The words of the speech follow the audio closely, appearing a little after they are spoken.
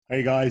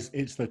Hey guys,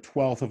 it's the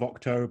 12th of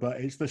October.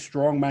 It's the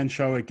Strongman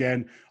Show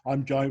again.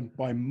 I'm joined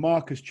by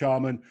Marcus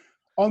Charman.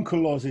 Uncle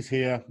Loz is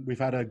here. We've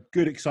had a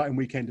good, exciting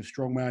weekend of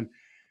Strongman.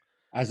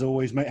 As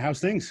always, mate,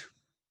 how's things?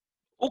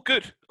 All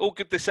good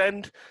this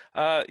end.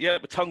 Yeah,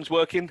 my tongue's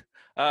working.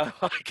 I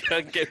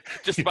can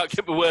just about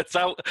get my words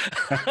out.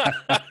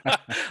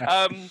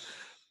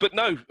 But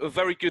no, a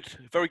very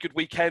good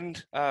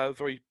weekend.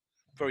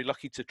 Very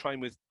lucky to train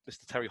with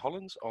Mr. Terry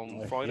Hollands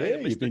on Friday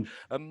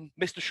and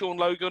Mr. Sean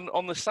Logan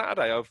on the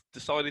Saturday. I've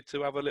decided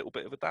to have a little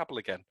bit of a dabble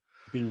again.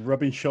 Been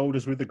rubbing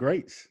shoulders with the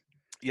greats.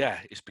 Yeah,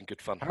 it's been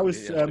good fun. How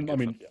is,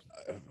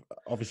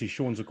 obviously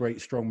Sean's a great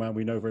strongman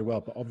we know very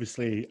well, but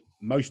obviously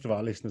most of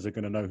our listeners are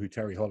going to know who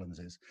Terry Hollands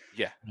is.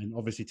 Yeah. And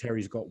obviously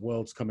Terry's got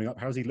Worlds coming up.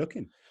 How's he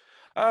looking?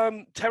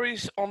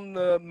 Terry's on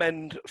the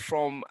mend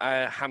from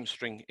a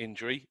hamstring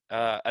injury,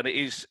 and it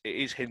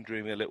is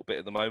hindering me a little bit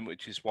at the moment,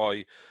 which is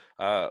why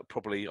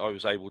probably I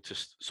was able to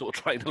sort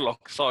of train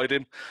alongside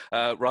him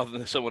rather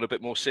than someone a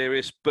bit more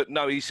serious. But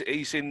no, he's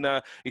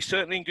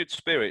certainly in good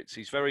spirits.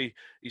 He's very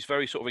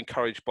sort of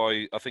encouraged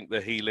by, I think,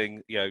 the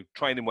healing.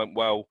 Training went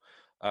well.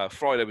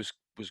 Friday was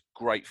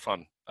great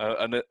fun.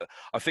 And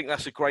I think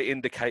that's a great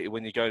indicator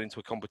when you're going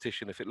into a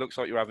competition. If it looks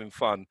like you're having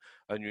fun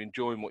and you're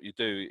enjoying what you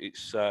do,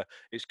 it's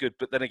good.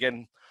 But then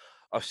again,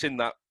 I've seen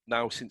that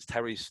now since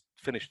Terry's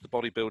finished the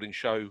bodybuilding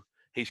show.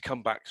 He's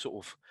come back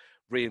sort of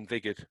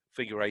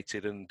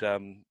reinvigorated, and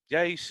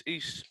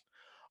he's.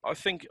 I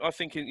think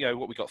in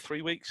what we got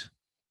 3 weeks.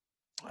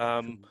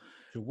 The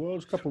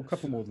World's couple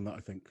more than that,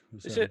 I think.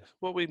 Is it?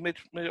 Well, we mid.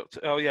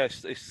 Oh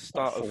yes, it's the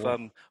start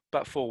of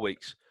about 4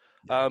 weeks.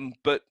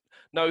 But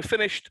no,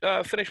 finished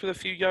with a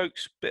few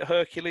yokes, bit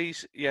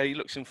Hercules. Yeah, he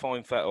looks in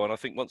fine fettle, and I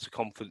think once the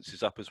confidence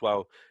is up as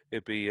well,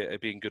 it'd be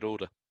in good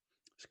order.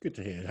 It's good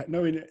to hear.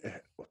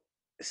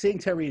 Seeing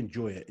Terry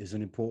enjoy it is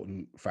an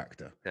important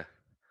factor. Yeah,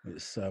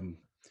 it's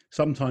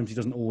sometimes he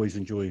doesn't always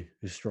enjoy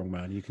his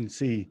strongman. You can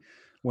see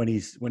when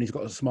he's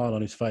got a smile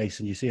on his face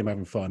and you see him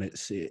having fun.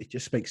 It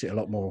just makes it a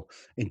lot more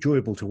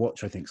enjoyable to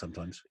watch, I think,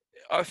 sometimes.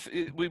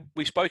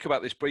 We spoke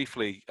about this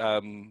briefly.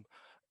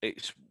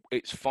 It's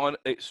fun.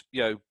 It's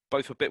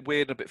both a bit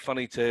weird and a bit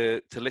funny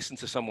to listen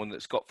to someone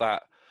that's got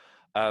that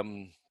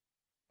kind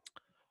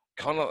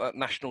of like that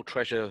national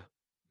treasure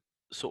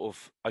sort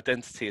of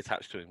identity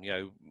attached to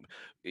him.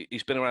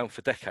 He's been around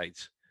for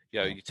decades.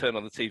 You turn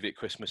on the TV at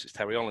Christmas, it's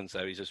Terry Hollands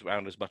there. He's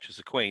around as much as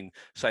the Queen,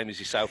 same as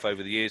yourself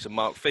over the years, and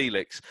Mark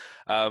Felix.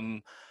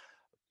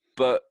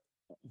 But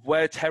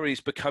where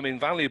Terry's become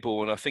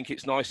invaluable, and I think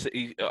it's nice that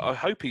I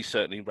hope he's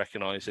certainly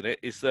recognising it,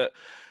 is that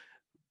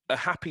a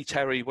happy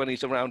Terry when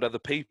he's around other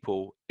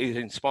people is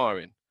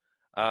inspiring.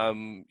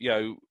 I'll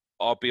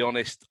be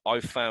honest,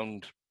 I've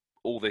found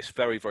all this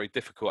very, very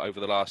difficult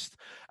over the last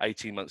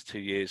 18 months, 2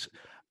 years,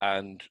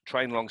 and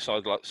training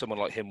alongside someone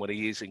like him when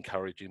he is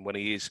encouraging, when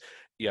he is,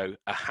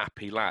 a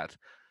happy lad,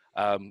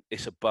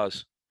 it's a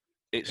buzz.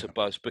 It's a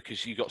buzz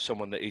because you got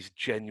someone that is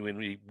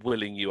genuinely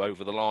willing you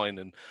over the line,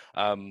 and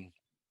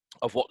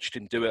I've watched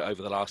him do it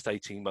over the last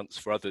 18 months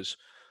for others,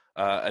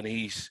 and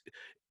he's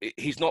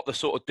not the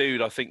sort of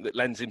dude, I think, that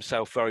lends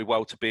himself very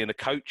well to being a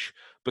coach,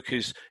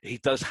 because he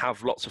does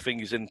have lots of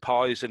fingers in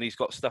pies and he's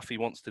got stuff he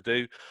wants to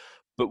do.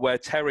 But where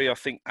Terry, I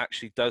think,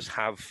 actually does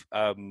have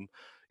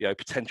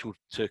potential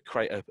to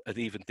create an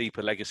even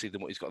deeper legacy than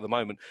what he's got at the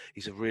moment,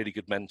 he's a really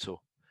good mentor.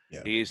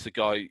 Yeah. He is the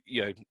guy,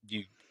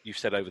 you've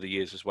said over the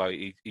years as well,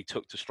 he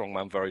took to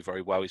strongman very,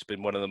 very well. He's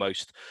been one of the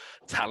most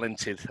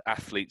talented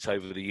athletes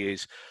over the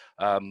years.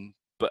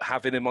 But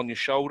having him on your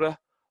shoulder,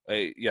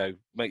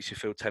 makes you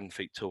feel 10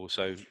 feet tall.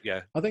 So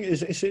yeah, I think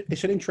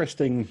it's an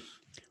interesting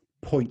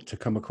point to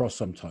come across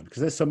sometimes,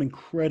 because there's some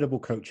incredible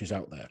coaches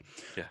out there.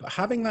 Yeah. But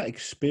having that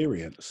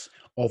experience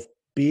of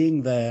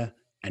being there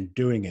and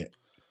doing it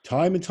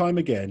time and time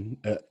again,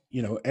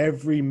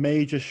 every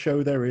major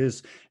show there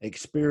is,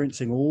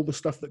 experiencing all the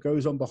stuff that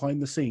goes on behind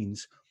the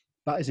scenes,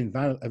 that is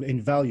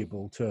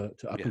invaluable to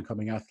up and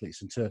coming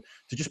athletes, and to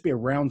just be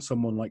around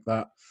someone like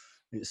that.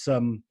 It's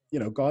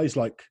guys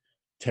like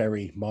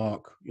Terry,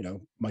 Mark,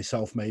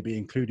 myself maybe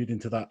included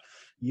into that.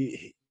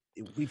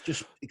 We've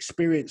just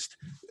experienced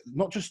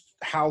not just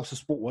how the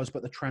sport was,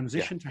 but the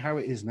transition to how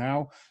it is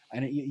now.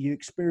 And you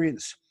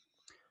experience,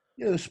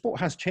 the sport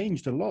has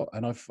changed a lot.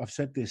 And I've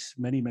said this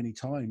many, many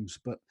times,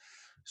 but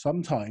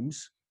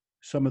sometimes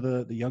some of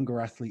the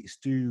younger athletes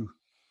do,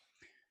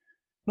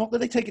 not that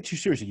they take it too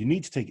seriously. You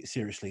need to take it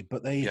seriously,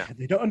 but they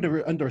don't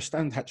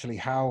understand actually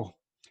how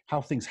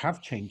things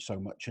have changed so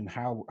much, and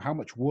how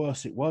much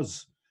worse it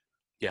was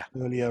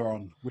earlier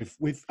on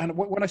with and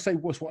when I say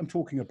worse, what I'm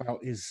talking about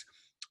is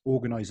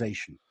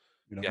organization.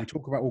 We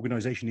talk about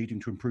organization needing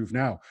to improve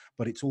now,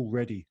 but it's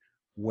already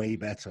way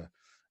better.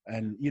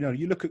 And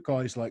you look at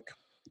guys like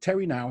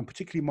Terry now, and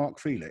particularly Mark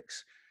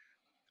Felix,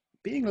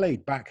 being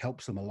laid back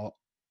helps them a lot.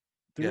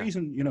 The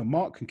reason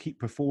Mark can keep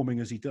performing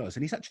as he does,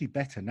 and he's actually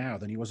better now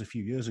than he was a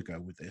few years ago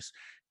with this,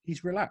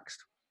 he's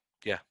relaxed.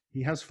 Yeah,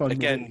 he has fun.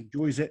 Again, he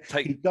enjoys it.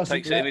 He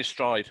takes it in his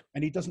stride,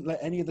 and he doesn't let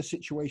any of the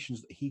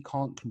situations that he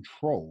can't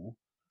control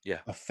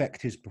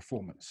affect his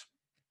performance.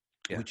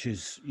 which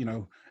is,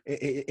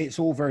 it's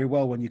all very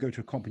well when you go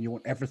to a comp and you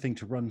want everything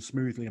to run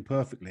smoothly and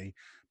perfectly,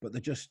 but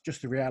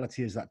the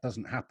reality is that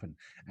doesn't happen.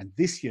 And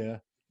this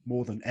year,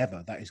 more than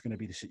ever, that is going to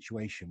be the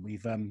situation.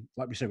 We've,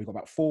 like we said, we've got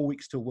about 4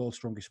 weeks till World's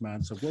Strongest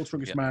Man. So World's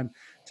Strongest Man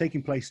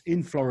taking place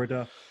in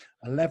Florida,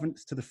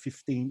 11th to the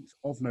 15th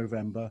of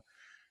November.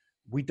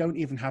 We don't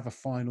even have a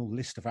final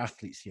list of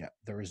athletes yet.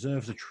 The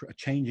reserves are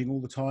changing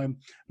all the time.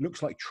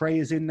 Looks like Trey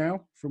is in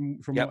now, from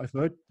what I've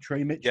heard.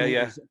 Trey Mitchell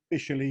is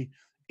officially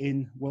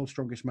in World's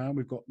Strongest Man.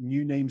 We've got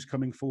new names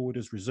coming forward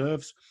as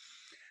reserves.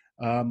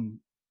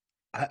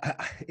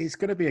 It's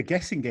going to be a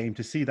guessing game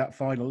to see that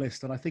final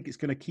list, and I think it's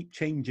going to keep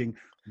changing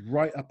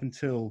right up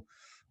until,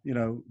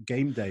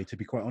 game day, to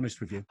be quite honest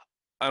with you.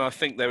 And I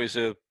think there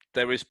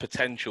is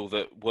potential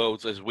that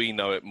Worlds as we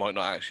know it might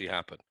not actually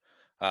happen.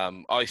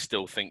 I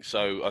still think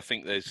so. I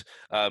think there's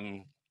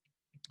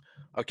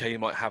you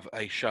might have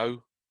a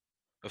show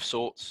of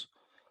sorts,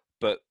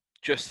 but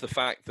just the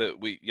fact that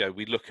we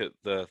look at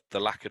the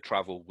lack of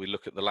travel, we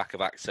look at the lack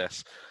of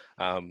access,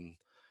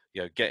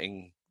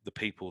 getting the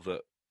people that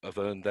have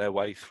earned their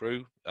way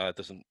through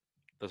doesn't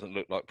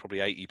look like probably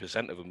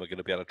 80% of them are going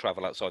to be able to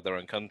travel outside their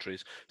own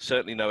countries.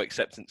 Certainly no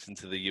acceptance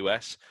into the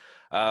US.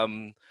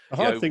 The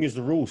hard thing is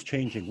the rules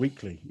changing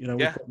weekly. We've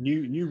got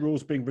new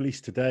rules being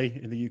released today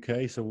in the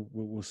UK, so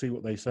we'll see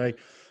what they say.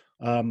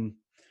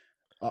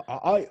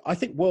 I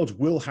think Worlds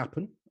will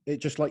happen. It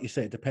just, like you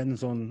say, it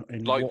depends on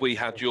we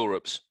had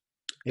Europe's.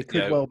 It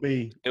could well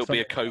be. It'll be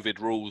a COVID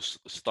rules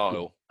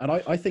style. And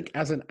I think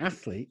as an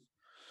athlete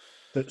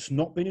that's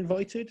not been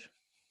invited,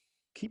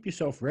 keep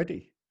yourself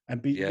ready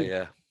and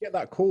get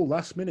that call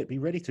last minute. Be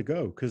ready to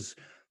go, because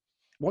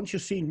once you're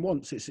seen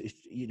once, it's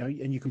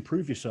and you can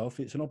prove yourself.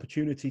 It's an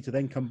opportunity to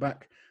then come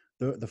back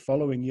the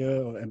following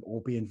year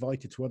or be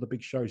invited to other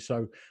big shows.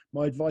 So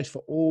my advice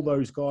for all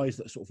those guys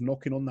that are sort of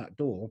knocking on that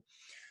door,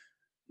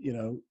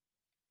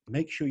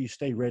 make sure you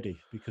stay ready,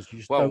 because you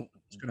just don't know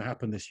what's going to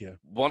happen this year.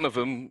 One of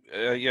them,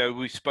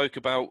 we spoke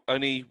about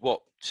only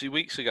 2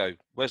 weeks ago.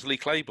 Wesley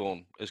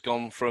Claiborne has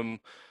gone from,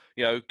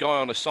 guy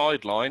on a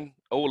sideline.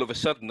 All of a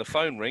sudden, the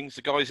phone rings.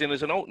 The guy's in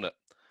as an alternate.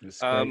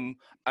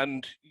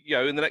 And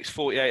in the next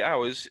 48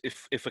 hours,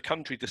 if a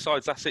country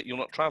decides that's it, you're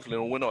not travelling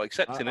or we're not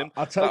accepting him,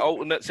 that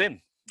alternate's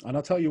in. And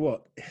I'll tell you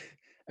what,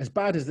 as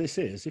bad as this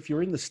is, if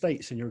you're in the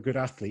States and you're a good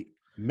athlete,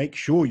 make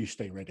sure you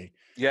stay ready.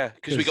 Yeah,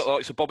 because we got the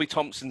likes of Bobby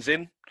Thompson's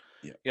in.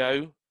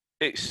 Yeah.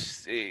 It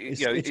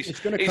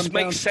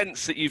makes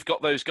sense that you've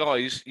got those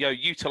guys.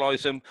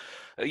 Utilize them.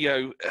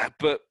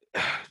 But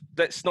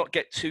let's not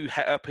get too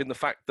het up in the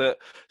fact that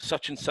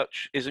such and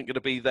such isn't going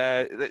to be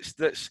there.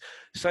 That's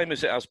same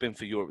as it has been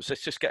for Europe. So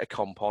let's just get a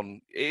comp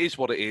on. It is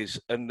what it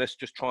is, and let's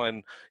just try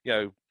and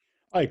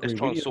I agree. Let's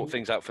try and sort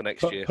things out for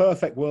next year.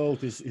 Perfect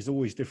world is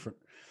always different.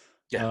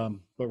 Yeah.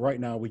 But right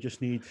now we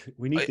just need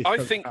this. I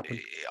think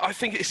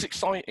it's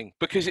exciting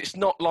because it's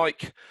not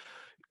like,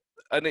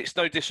 and it's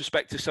no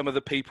disrespect to some of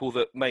the people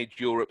that made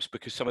Europe's,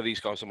 because some of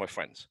these guys are my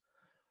friends.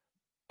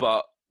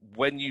 But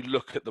when you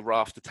look at the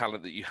raft of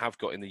talent that you have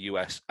got in the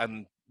US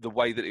and the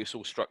way that it's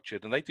all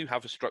structured, and they do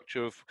have a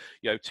structure of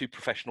 2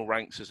 professional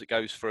ranks as it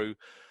goes through,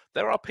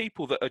 there are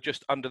people that are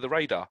just under the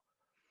radar,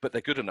 but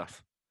they're good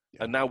enough.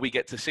 Yeah. And now we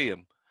get to see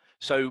them.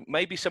 So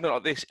maybe something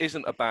like this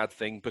isn't a bad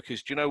thing,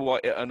 because do you know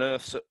what? It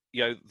unearths,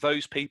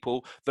 those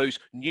people, those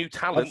new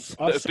talents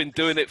that have been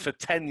doing it for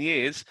 10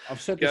 years. I've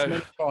said this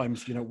many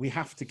times, we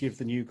have to give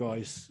the new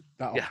guys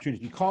that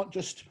opportunity. You can't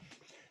just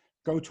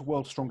go to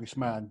World's Strongest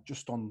Man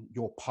just on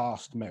your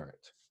past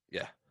merit.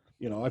 Yeah.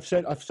 I've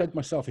said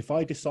myself, if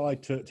I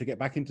decide to get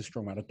back into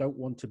strongman, I don't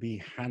want to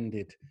be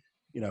handed,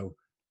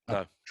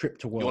 a trip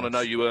to Worlds. You want to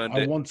know you earned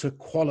it. I want to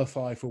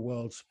qualify for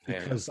Worlds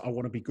because I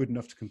want to be good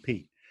enough to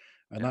compete.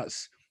 And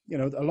that's,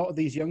 a lot of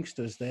these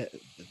youngsters,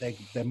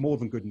 they're more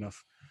than good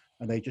enough,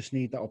 and they just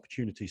need that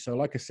opportunity. So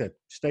like I said,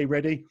 stay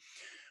ready.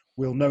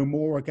 We'll know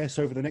more, I guess,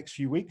 over the next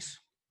few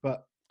weeks.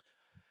 But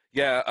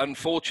yeah,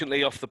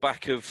 unfortunately, off the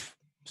back of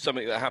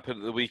something that happened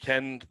at the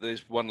weekend,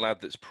 there's one lad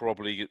that's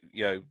probably,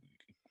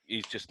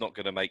 he's just not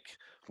going to make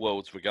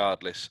Worlds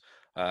regardless,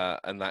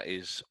 and that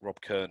is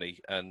Rob Kearney.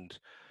 And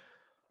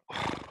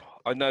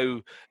I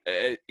know,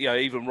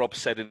 even Rob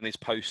said in his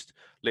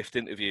post-lift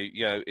interview,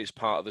 it's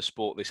part of the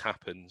sport, this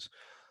happens.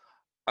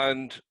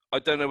 And I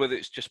don't know whether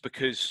it's just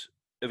because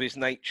of his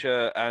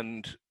nature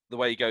and the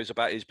way he goes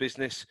about his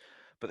business,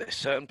 but there's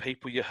certain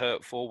people you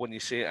hurt for when you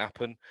see it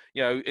happen,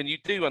 and you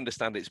do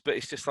understand it, but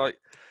it's just like,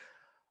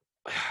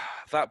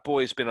 that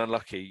boy's been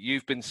unlucky.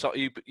 You've been sort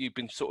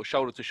of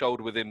shoulder to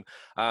shoulder with him,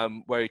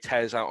 where he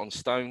tears out on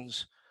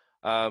stones,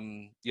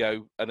 and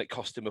it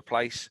cost him a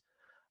place.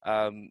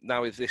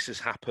 Now if this has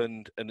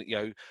happened, and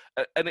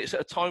and it's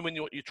at a time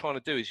when what you're trying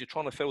to do is you're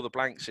trying to fill the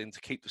blanks in to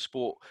keep the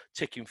sport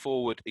ticking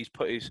forward. He's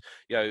put his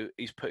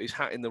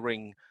hat in the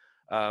ring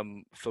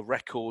for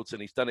records,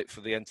 and he's done it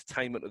for the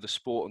entertainment of the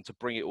sport and to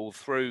bring it all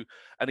through.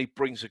 And he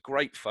brings a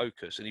great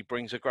focus, and he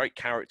brings a great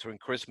character and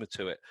charisma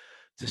to it.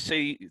 To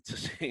see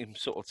him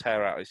sort of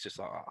tear out, it's just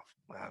like,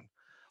 oh man,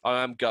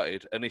 I am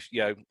gutted. And if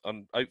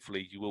and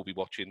hopefully you will be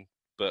watching,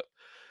 but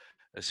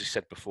as you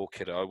said before,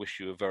 Kiddo, I wish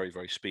you a very,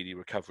 very speedy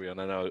recovery, and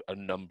I know a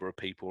number of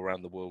people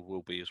around the world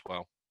will be as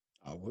well.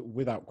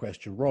 Without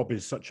question, Rob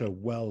is such a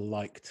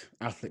well-liked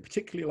athlete,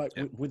 particularly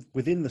like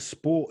within the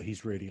sport.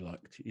 He's really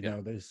liked. You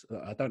know, there's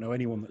I don't know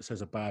anyone that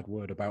says a bad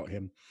word about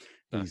him.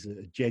 He's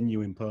a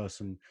genuine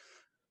person,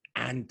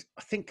 and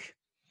I think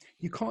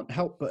you can't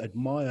help but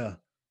admire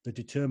the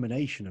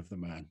determination of the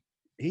man.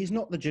 He's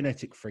not the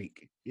genetic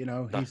freak. You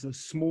know, he's a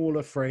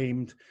smaller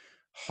framed,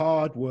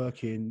 hard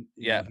working.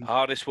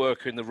 Hardest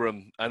worker in the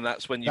room, and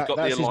that's when you've got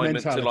the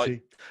alignment to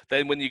like.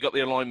 Then when you got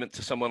the alignment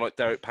to someone like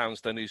Derek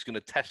Poundstone, who's going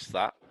to test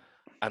that.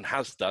 And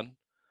has done,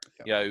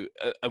 you know,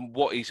 and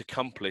what he's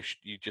accomplished,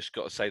 you just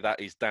got to say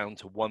that is down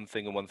to one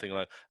thing and one thing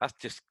alone. That's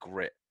just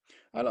grit.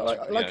 And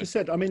like I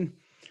said, I mean,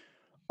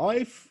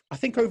 I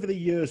think over the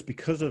years,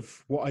 because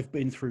of what I've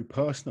been through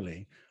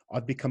personally,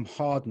 I've become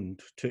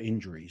hardened to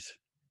injuries.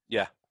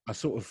 Yeah. I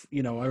sort of,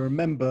 you know, I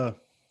remember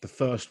the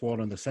first one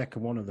and the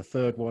second one and the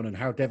third one and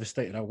how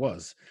devastated I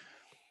was.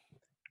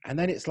 And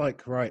then it's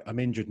like, right, I'm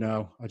injured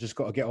now. I just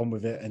got to get on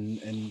with it.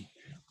 And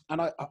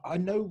I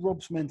know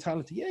Rob's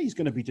mentality. Yeah, he's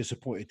going to be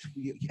disappointed.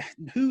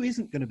 Who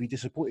isn't going to be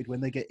disappointed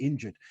when they get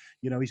injured?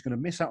 You know, he's going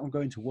to miss out on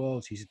going to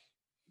Worlds. He's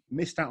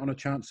missed out on a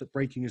chance at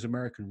breaking his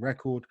American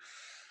record.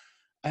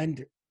 And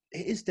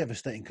it is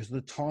devastating because of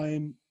the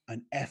time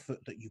and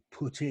effort that you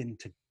put in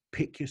to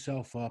pick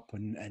yourself up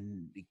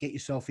and get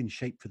yourself in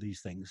shape for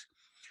these things.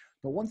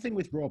 But one thing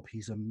with Rob,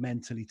 he's a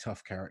mentally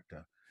tough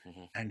character,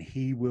 and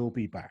he will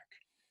be back,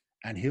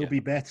 and he'll be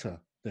better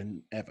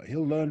than ever.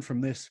 He'll learn from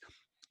this.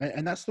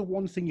 And that's the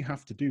one thing you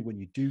have to do when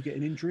you do get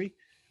an injury.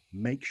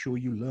 Make sure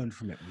you learn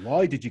from it.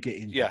 Why did you get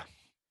injured? Yeah.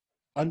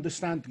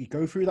 Understand, you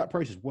go through that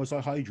process. Was I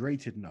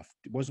hydrated enough?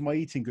 Was my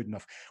eating good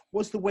enough?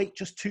 Was the weight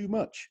just too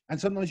much? And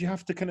sometimes you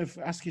have to kind of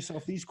ask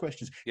yourself these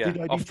questions. Yeah,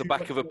 off the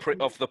back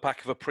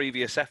of a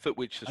previous effort,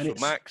 which is for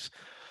Max.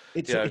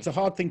 It's a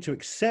hard thing to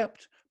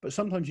accept, but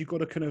sometimes you've got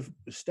to kind of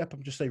step up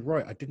and just say,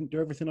 right, I didn't do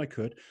everything I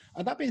could.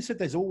 And that being said,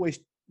 there's always,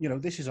 you know,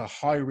 this is a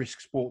high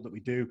risk sport that we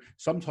do.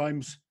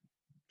 Sometimes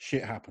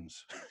shit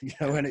happens, you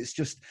know, and it's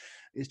just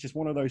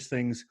one of those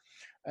things,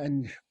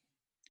 and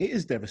it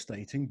is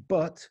devastating.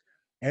 But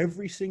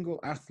every single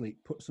athlete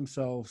puts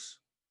themselves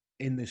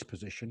in this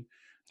position.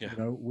 You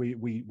know,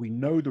 we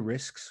know the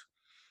risks.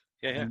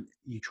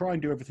 You try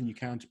and do everything you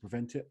can to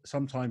prevent it.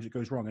 Sometimes it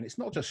goes wrong, and it's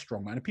not just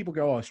strongman. And people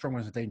go, "Oh,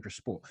 strongman's a dangerous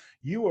sport."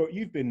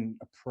 You've been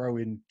a pro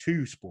in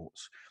 2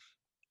 sports.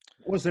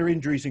 Was there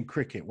injuries in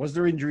cricket? Was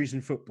there injuries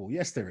in football?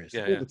 Yes, there is,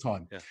 all the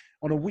time.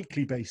 On a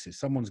weekly basis,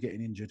 someone's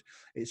getting injured.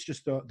 It's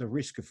just the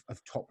risk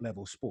of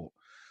top-level sport.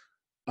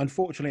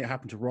 Unfortunately, it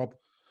happened to Rob,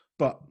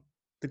 but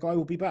the guy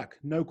will be back,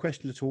 no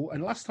question at all.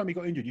 And last time he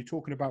got injured, you're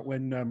talking about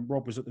when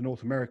Rob was at the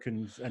North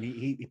Americans, and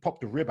he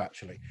popped a rib,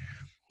 actually.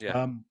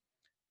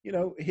 You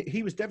know,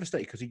 he was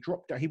devastated because he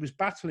dropped out. He was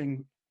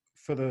battling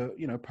for the,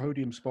 you know,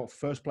 podium spot,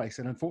 first place,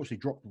 and unfortunately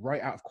dropped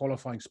right out of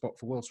qualifying spot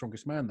for World's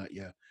Strongest Man that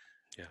year.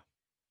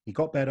 He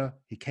got better,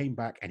 he came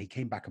back, and he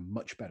came back a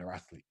much better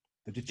athlete.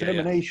 The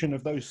determination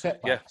of those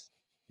setbacks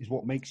is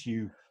what makes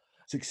you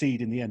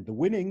succeed in the end. The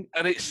winning,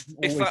 and it's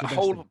that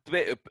whole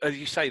bit of, as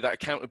you say, that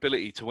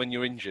accountability to when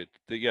you're injured.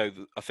 That, you know,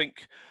 I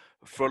think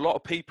for a lot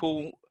of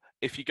people,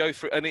 if you go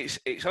through, and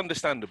it's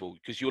understandable,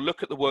 because you'll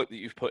look at the work that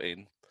you've put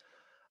in,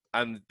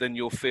 and then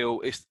you'll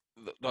feel it's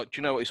like, do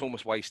you know what, it's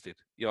almost wasted.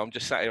 You know, I'm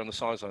just sat here on the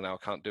sideline now,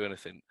 I can't do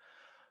anything.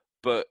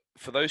 But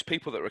for those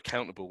people that are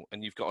accountable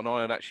and you've got an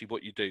eye on actually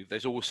what you do,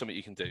 there's always something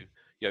you can do.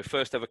 You know,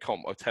 first ever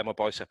comp, I tear my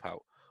bicep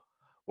out.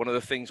 One of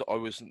the things I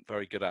wasn't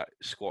very good at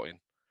is squatting.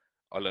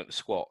 I learned to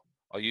squat.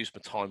 I used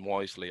my time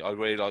wisely. I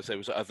realised there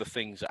was other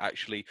things that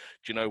actually,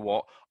 do you know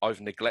what,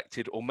 I've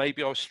neglected, or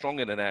maybe I was strong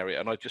in an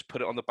area and I just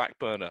put it on the back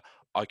burner.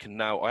 I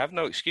have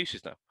no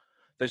excuses now.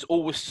 There's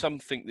always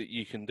something that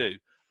you can do.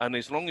 And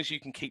as long as you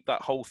can keep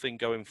that whole thing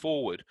going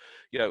forward,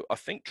 you know, I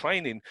think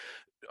training,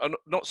 I'm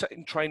not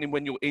saying training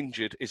when you're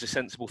injured is a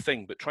sensible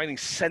thing, but training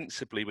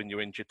sensibly when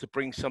you're injured to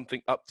bring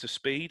something up to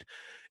speed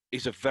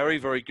is a very,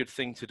 very good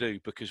thing to do,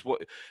 because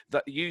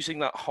using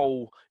that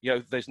whole, you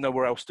know, there's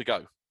nowhere else to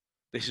go.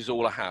 This is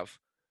all I have.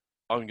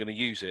 I'm going to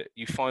use it.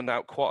 You find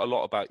out quite a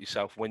lot about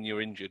yourself when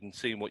you're injured and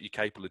seeing what you're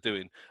capable of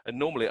doing. And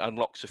normally it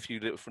unlocks a few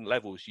different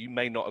levels you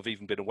may not have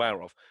even been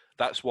aware of.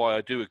 That's why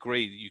I do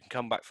agree that you can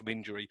come back from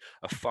injury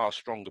a far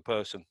stronger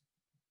person.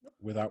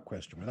 Without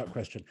question, without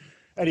question.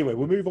 Anyway,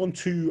 we'll move on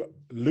to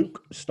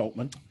Luke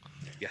Stoltman.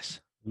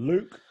 Yes.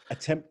 Luke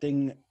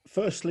attempting,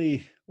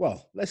 firstly,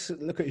 well, let's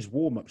look at his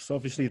warm-ups.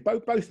 Obviously,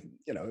 both,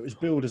 you know, it was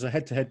billed as a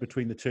head-to-head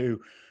between the two,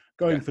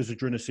 going for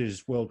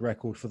Zydrunas' world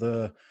record for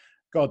the,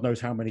 God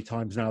knows how many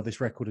times now this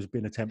record has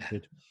been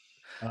attempted.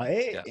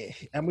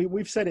 And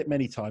we've said it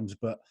many times,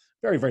 but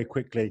very, very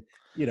quickly,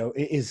 you know,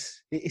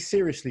 it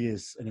seriously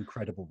is an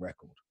incredible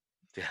record.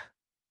 Yeah.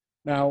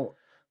 Now,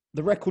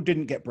 the record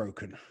didn't get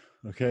broken,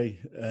 okay?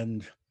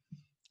 And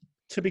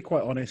to be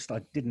quite honest, I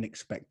didn't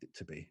expect it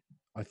to be.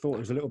 I thought it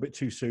was a little bit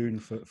too soon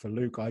for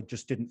Luke. I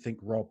just didn't think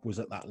Rob was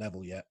at that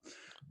level yet.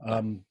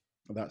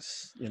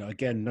 That's, you know,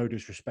 again, no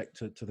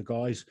disrespect to the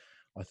guys.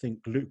 I think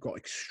Luke got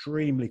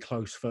extremely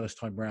close first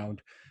time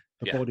round.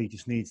 The body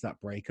just needs that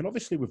break. And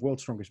obviously with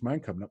World's Strongest Man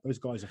coming up, those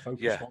guys are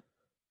focused on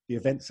the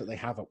events that they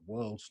have at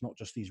Worlds, not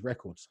just these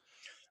records.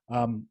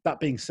 That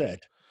being said,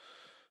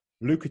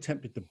 Luke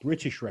attempted the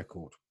British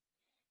record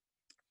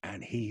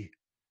and he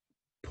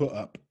put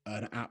up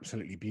an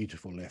absolutely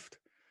beautiful lift.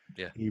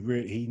 Yeah.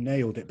 He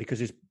nailed it, because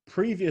his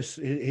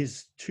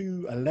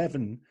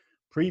 2:11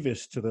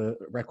 previous to the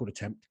record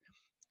attempt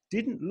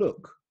didn't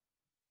look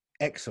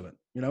excellent.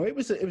 You know, it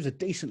was a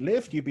decent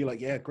lift. You'd be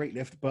like, yeah, great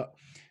lift, but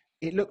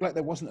it looked like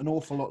there wasn't an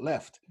awful lot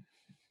left.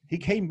 He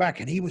came back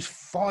and he was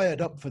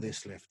fired up for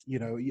this lift, you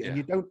know, and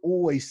you don't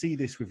always see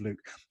this with Luke.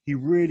 He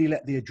really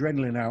let the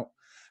adrenaline out,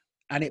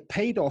 and it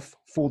paid off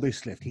for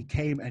this lift. He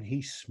came and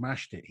he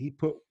smashed it. He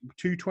put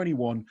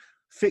 221,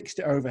 fixed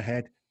it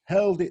overhead,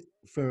 held it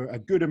for a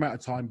good amount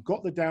of time,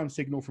 got the down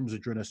signal from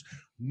Zydrunas.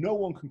 No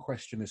one can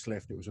question this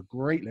lift. It was a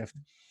great lift.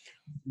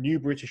 New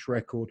British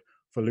record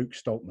for Luke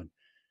Stoltman.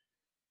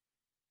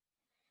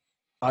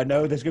 I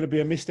know there's going to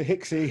be a Mr.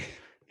 Hicksey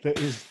that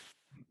is,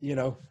 you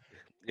know,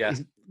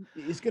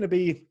 is going to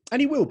be, and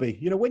he will be,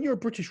 you know, when you're a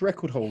British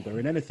record holder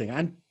in anything,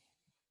 and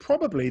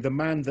probably the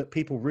man that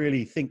people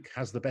really think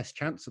has the best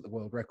chance at the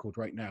world record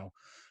right now,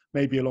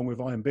 maybe along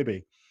with Iron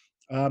Bibi.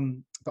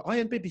 But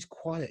Iron Bibi's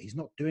quiet. He's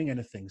not doing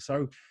anything.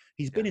 So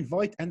he's been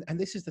invited. And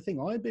this is the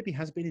thing. Iron Bibi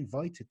has been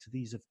invited to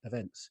these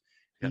events.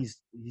 Yeah.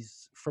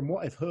 He's, from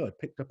what I've heard,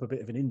 picked up a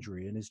bit of an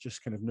injury and is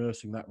just kind of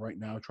nursing that right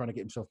now, trying to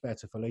get himself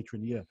better for later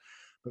in the year.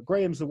 But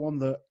Graham's the one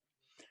that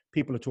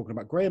people are talking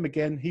about. Graham,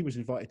 again, he was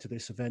invited to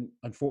this event.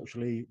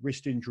 Unfortunately,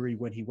 wrist injury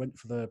when he went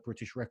for the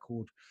British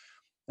record.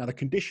 Now, the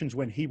conditions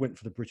when he went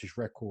for the British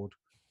record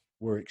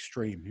were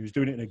extreme. He was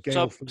doing it in a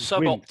gale for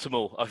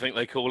suboptimal, I think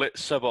they call it,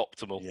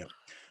 suboptimal. Yeah.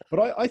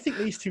 But I think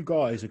these two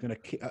guys are going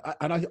to,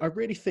 and I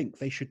really think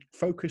they should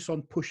focus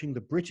on pushing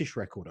the British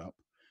record up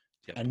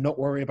and not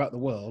worry about the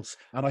Worlds.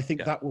 And I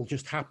think that will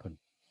just happen.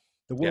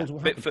 The Worlds will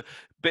happen.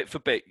 Bit for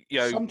bit. You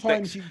know,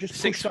 sometimes you just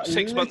push that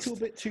a little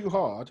bit too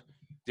hard.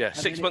 Yeah,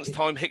 6 months'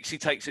 time, Hicksey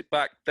takes it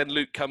back, then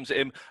Luke comes at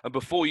him, and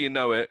before you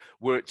know it,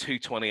 we're at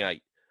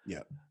 228.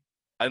 Yeah.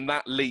 And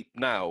that leap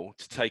now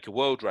to take a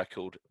world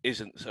record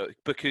isn't so,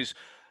 because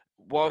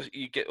while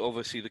you get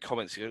obviously the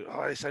comments, you go,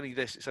 oh, it's only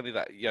this, it's only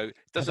that, you know, it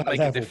doesn't make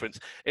a difference.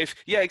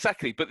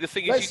 Exactly. But the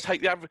thing is, you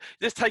take the average,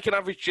 let's take an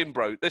average gym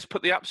bro, let's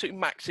put the absolute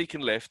max he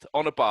can lift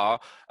on a bar,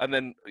 and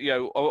then, you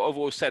know, I've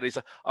always said is,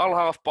 I'll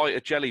half bite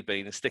a jelly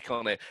bean and stick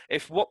on it.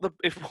 If what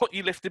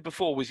you lifted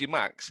before was your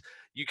max,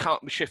 you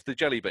can't shift the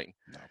jelly bean.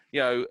 No.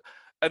 You know,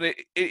 and it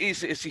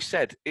is, as you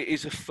said, it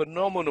is a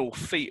phenomenal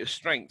feat of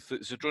strength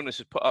that Zydrunas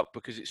has put up,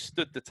 because it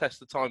stood the test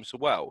of time so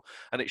well.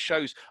 And it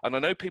shows, and I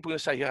know people are going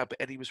to say, yeah,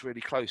 but Eddie was really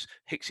close.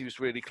 Hicksey was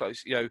really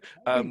close. You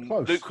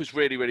know, Luke was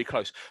really, really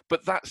close.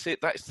 But that's it.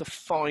 That's the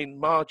fine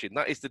margin.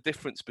 That is the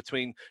difference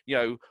between, you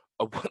know,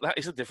 that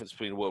is the difference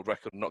between a world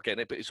record and not getting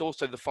it. But it's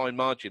also the fine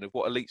margin of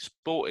what elite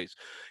sport is.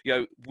 You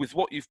know, with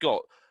what you've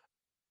got,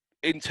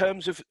 in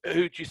terms of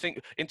who do you think,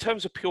 in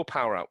terms of pure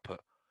power output,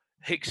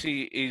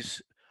 Hicksey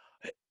is...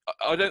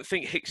 I don't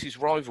think Hicksey's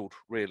rivaled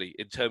really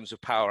in terms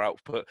of power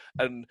output.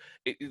 And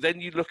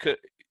then you look at,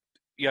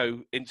 you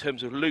know, in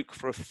terms of Luke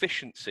for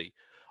efficiency,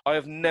 I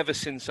have never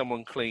seen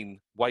someone clean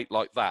weight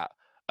like that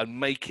and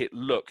make it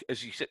look,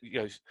 as you said,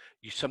 you know,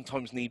 you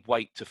sometimes need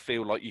weight to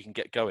feel like you can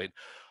get going.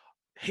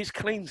 His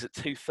cleans at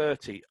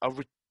 230 are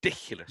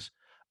ridiculous.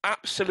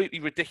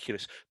 Absolutely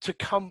ridiculous. To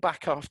come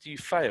back after you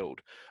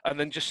failed and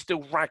then just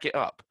still rag it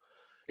up.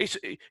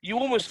 You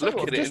almost look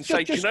at it and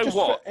say, do you know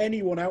what? For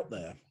anyone out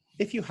there,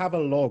 if you have a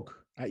log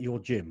at your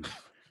gym,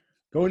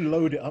 go and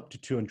load it up to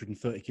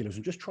 230 kilos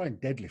and just try and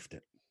deadlift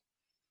it.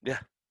 Yeah.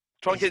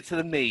 Try and get it to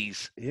the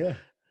knees. Yeah.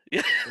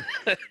 Yeah.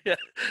 Yeah.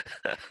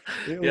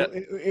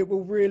 It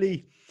will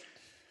really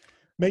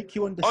make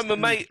you understand.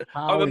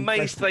 I'm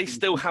amazed they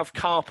still have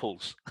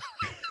carpals.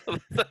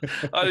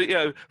 You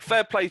know,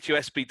 fair play to you,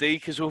 SBD,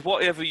 because with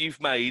whatever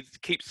you've made,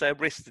 it keeps their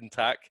wrist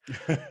intact.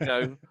 You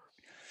know,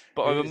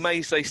 but I'm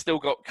amazed they still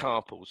got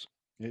carpals.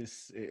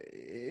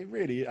 It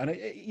really, and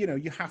you know,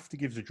 you have to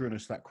give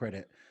Zydrunas that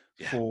credit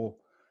for.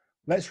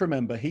 Let's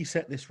remember, he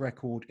set this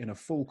record in a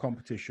full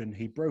competition.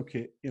 He broke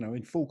it, you know,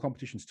 in full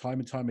competitions time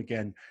and time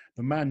again.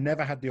 The man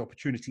never had the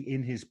opportunity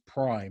in his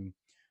prime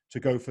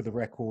to go for the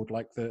record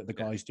like the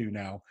guys do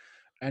now.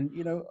 And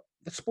you know,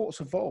 the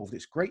sport's evolved.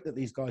 It's great that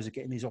these guys are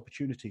getting these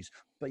opportunities,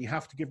 but you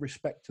have to give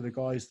respect to the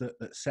guys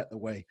that set the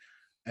way.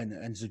 And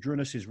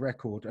Zydrunas'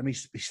 record, I mean,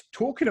 he's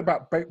talking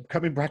about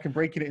coming back and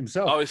breaking it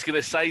himself. I was going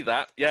to say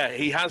that. Yeah,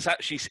 he has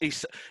actually.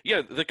 You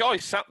know, the guy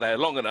sat there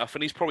long enough,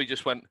 and he's probably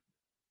just went,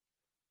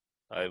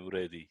 "I'm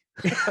ready."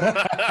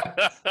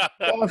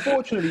 Well,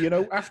 unfortunately, you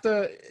know,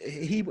 after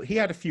he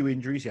had a few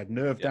injuries, he had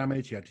nerve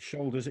damage, he had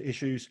shoulders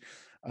issues,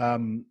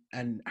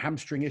 and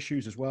hamstring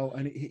issues as well,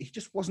 and he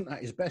just wasn't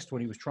at his best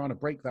when he was trying to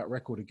break that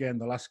record again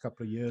the last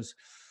couple of years.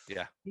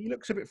 Yeah, he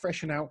looks a bit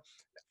fresher now.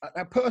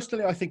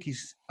 Personally, I think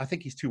he's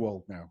too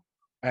old now,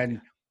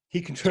 and he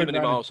can turn too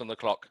many miles on the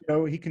clock. You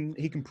know, he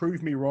can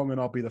prove me wrong,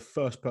 and I'll be the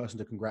first person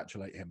to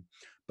congratulate him.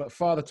 But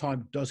Father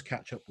Time does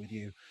catch up with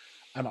you.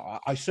 And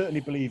I certainly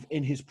believe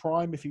in his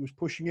prime, if he was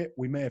pushing it,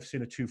 we may have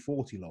seen a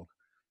 240 log.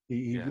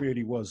 He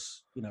really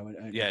was, you know,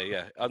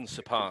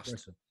 unsurpassed.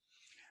 Impressive.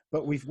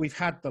 But we've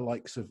had the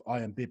likes of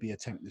Ian Bibby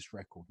attempt this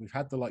record. We've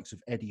had the likes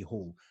of Eddie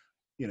Hall,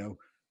 you know,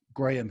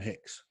 Graham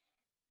Hicks,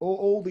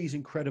 all these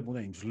incredible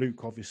names.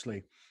 Luke,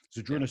 obviously.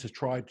 Zydrunas has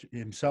tried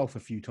himself a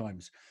few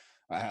times,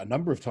 a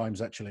number of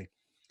times actually.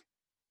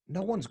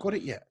 No one's got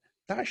it yet.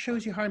 That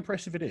shows you how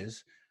impressive it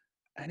is,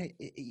 and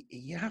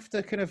you have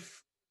to kind of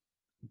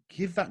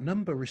give that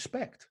number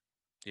respect.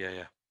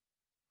 Yeah.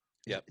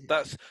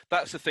 That's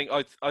the thing.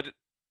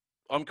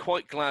 I'm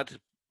quite glad.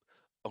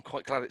 I'm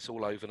quite glad it's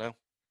all over now.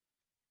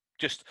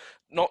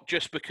 Not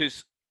just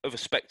because of a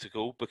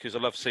spectacle, because I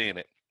love seeing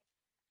it.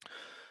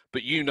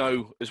 But you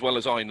know as well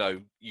as I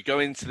know, you go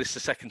into this the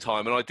second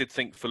time, and I did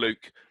think for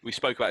Luke, we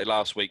spoke about it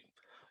last week.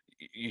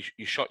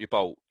 You shot your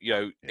bolt. You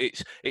know,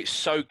 it's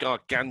so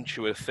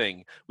gargantuan a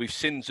thing. We've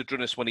seen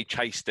Zydrunas when he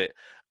chased it,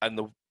 and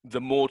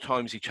the more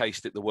times he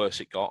chased it, the worse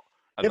it got.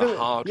 And the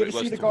harder it was to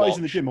watch. You ever see the guys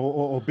in the gym,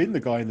 or been the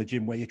guy in the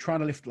gym where you're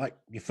trying to lift like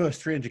your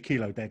first 300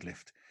 kilo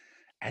deadlift,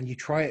 and you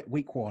try it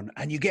week one,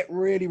 and you get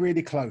really,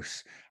 really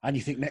close, and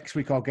you think next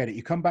week I'll get it.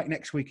 You come back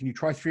next week and you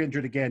try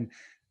 300 again,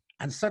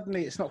 and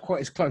suddenly it's not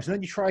quite as close. And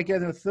then you try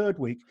again in the third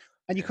week,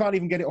 and you can't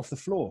even get it off the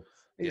floor.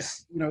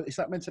 It's you know, it's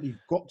that mentality.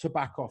 You've got to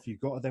back off.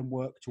 You've got to then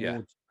work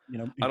towards. You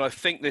know, and I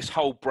think this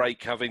whole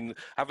break, having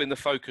the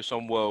focus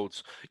on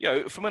Worlds, you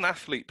know, from an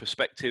athlete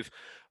perspective,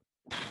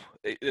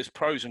 there's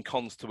pros and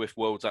cons to if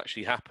Worlds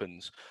actually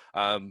happens.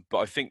 But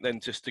I think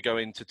then just to go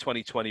into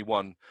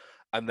 2021,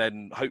 and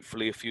then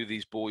hopefully a few of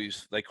these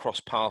boys, they cross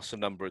paths a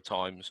number of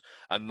times,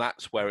 and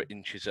that's where it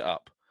inches it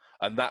up.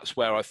 And that's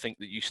where I think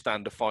that you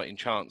stand a fighting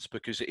chance,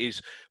 because it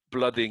is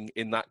blooding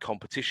in that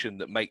competition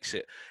that makes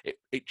it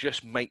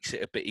just makes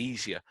it a bit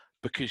easier,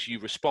 because you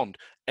respond.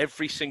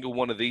 Every single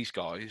one of these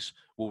guys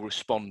will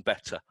respond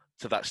better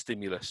to that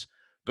stimulus,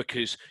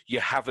 because you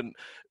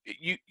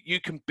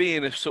can be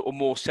in a sort of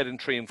more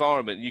sedentary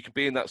environment. You can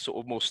be in that sort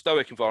of more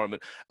stoic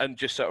environment and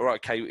just say, all right,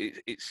 okay,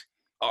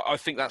 I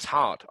think that's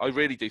hard. I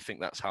really do think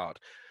that's hard.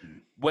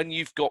 When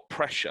you've got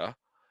pressure,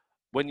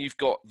 when you've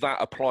got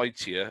that applied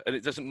to you, and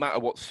it doesn't matter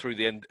what's through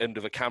the end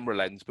of a camera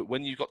lens, but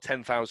when you've got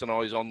 10,000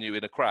 eyes on you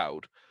in a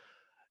crowd,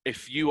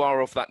 if you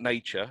are of that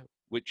nature,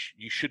 which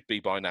you should be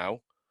by now,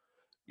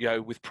 you know,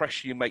 with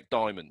pressure you make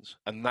diamonds,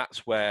 and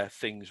that's where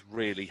things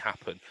really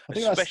happen,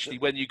 especially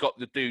when you got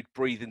the dude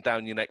breathing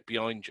down your neck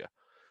behind you.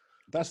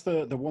 That's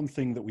the one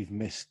thing that we've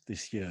missed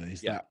this year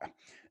is that,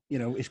 you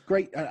know, it's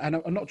great, and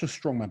not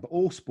just strongman, but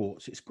all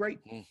sports. It's great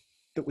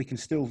that we can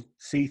still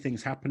see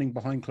things happening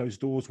behind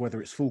closed doors,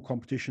 whether it's full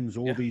competitions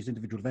or these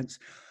individual events.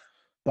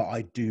 But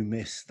I do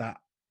miss that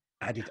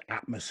added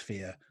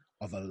atmosphere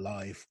of a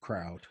live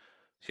crowd.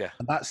 Yeah,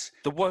 and that's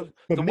the one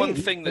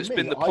thing that's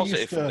been the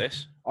positive from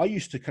this. I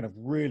used to kind of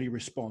really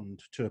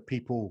respond to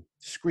people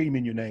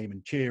screaming your name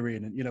and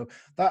cheering, and you know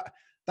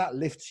that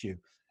lifts you.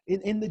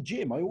 In the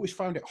gym, I always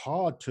found it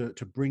hard to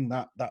bring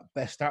that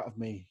best out of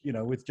me, you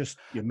know, with just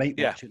your mate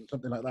watching,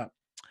 something like that.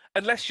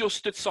 Unless you're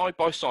stood side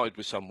by side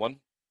with someone,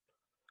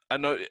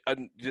 and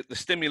the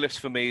stimulus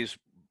for me is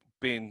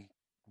being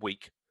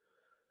weak.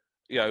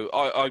 You know,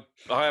 I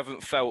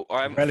haven't felt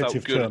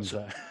Relative good. Terms,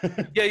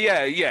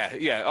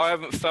 yeah. I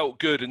haven't felt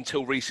good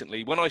until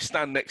recently. When I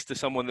stand next to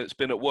someone that's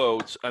been at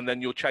Worlds and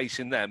then you're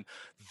chasing them,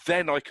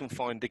 then I can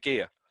find the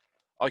gear.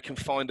 I can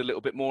find a little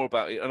bit more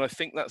about it. And I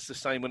think that's the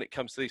same when it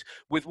comes to these.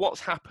 With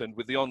what's happened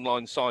with the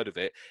online side of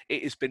it,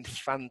 it has been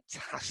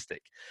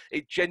fantastic.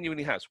 It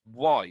genuinely has.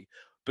 Why?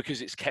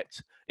 Because it's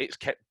kept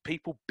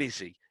people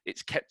busy.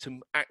 It's kept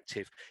them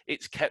active.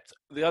 It's kept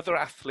the other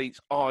athletes'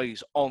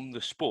 eyes on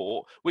the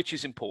sport, which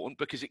is important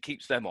because it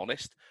keeps them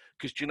honest.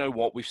 Because do you know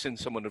what? We've seen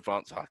someone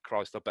advance,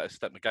 Christ, I better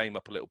step my game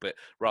up a little bit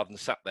rather than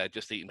sat there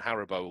just eating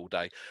Haribo all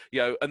day.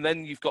 You know, and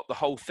then you've got the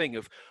whole thing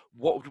of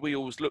what would we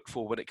always look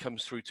for when it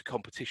comes through to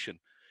competition?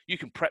 You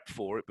can prep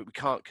for it, but we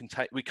can't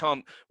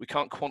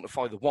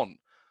quantify the want.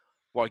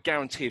 Well, I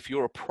guarantee if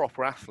you're a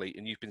proper athlete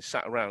and you've been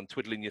sat around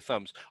twiddling your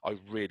thumbs, I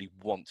really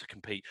want to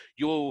compete.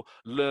 You'll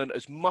learn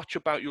as much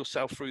about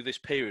yourself through this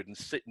period and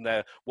sitting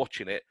there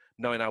watching it,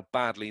 knowing how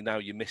badly now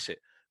you miss it.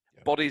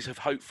 Yeah. Bodies have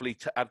hopefully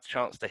had the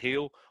chance to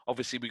heal.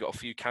 Obviously, we got a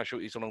few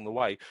casualties along the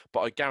way, but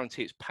I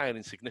guarantee it's pale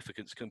in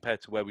significance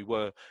compared to where we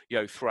were, you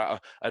know,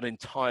 throughout an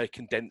entire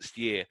condensed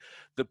year.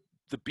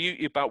 The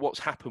beauty about what's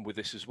happened with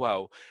this as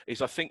well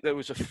is I think there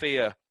was a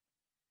fear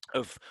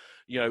of,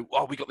 you know,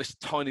 we got this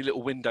tiny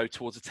little window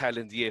towards the tail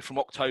end of the year from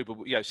October,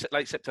 you know,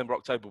 late September,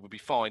 October would be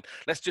fine.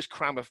 Let's just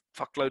cram a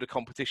fuckload of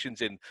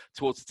competitions in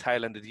towards the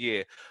tail end of the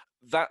year.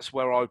 That's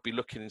where I would be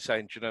looking and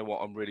saying, do you know what?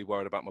 I'm really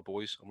worried about my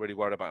boys. I'm really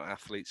worried about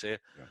athletes here.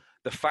 Yeah.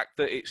 The fact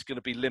that it's going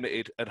to be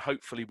limited and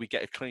hopefully we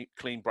get a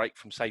clean break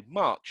from, say,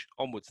 March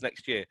onwards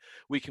next year,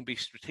 we can be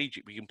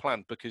strategic, we can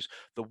plan, because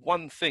the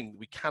one thing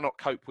we cannot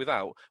cope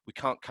without, we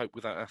can't cope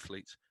without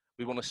athletes.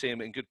 We want to see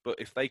them in good, but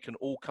if they can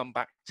all come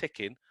back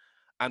ticking,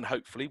 and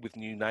hopefully with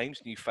new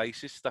names, new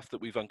faces, stuff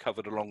that we've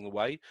uncovered along the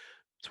way,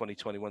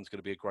 2021 is going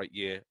to be a great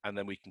year, and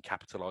then we can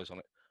capitalise on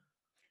it.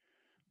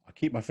 I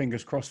keep my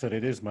fingers crossed that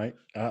it is, mate.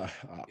 I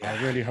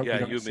really hope we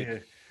don't see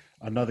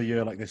another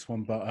year like this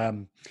one. But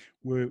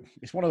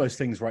it's one of those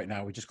things right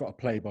now. We just got to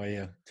play by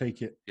ear,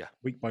 take it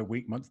week by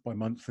week, month by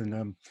month,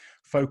 and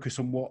focus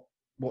on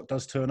what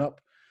does turn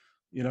up.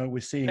 You know,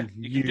 we're seeing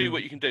you can do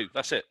what you can do.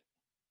 That's it.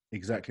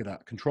 Exactly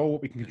that. Control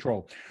what we can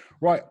control.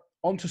 Right,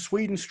 on to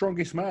Sweden's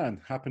Strongest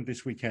Man happened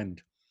this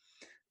weekend.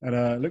 And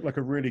it looked like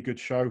a really good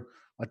show.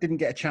 I didn't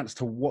get a chance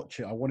to watch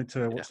it. I wanted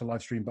to watch the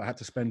live stream, but I had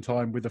to spend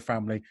time with the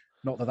family.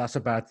 Not that that's a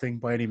bad thing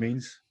by any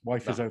means.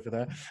 Wife is over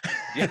there.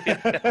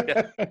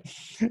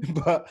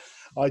 But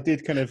I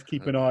did kind of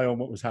keep an eye on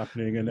what was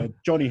happening. And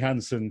Johnny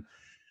Hansen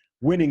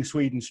winning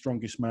Sweden's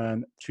Strongest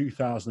Man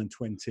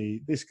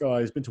 2020. This guy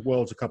has been to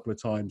Worlds a couple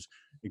of times.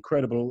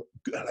 Incredible.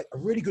 A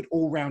really good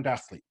all-round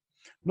athlete.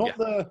 Not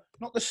the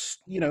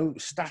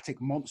static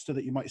monster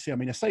that you might see. I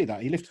mean, I say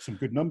that he lifted some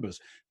good numbers.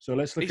 So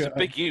let's look. He's a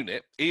big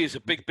unit. He is a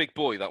big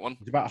boy. That one.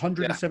 He's about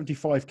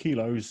 175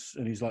 kilos,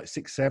 and he's like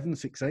 6'7",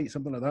 6'8",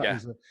 something like that. Yeah.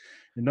 He's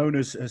known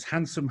as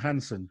Handsome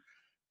Hansen.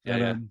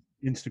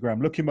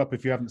 Instagram. Look him up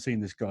if you haven't seen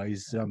this guy.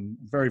 He's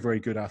very, very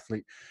good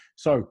athlete.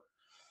 So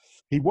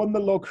he won the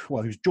log.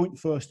 Well, he was joint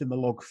first in the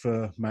log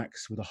for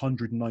Max with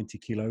 190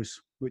 kilos,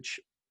 which,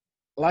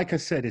 like I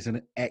said, is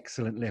an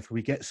excellent lift.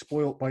 We get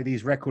spoilt by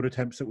these record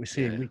attempts that we're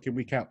seeing week in,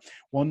 week out.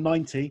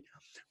 190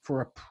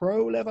 for a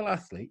pro-level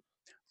athlete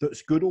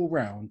that's good all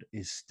round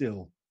is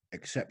still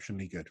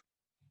exceptionally good.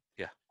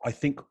 Yeah. I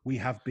think we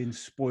have been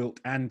spoilt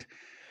and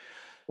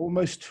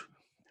almost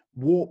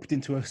warped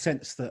into a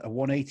sense that a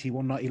 180,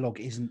 190 log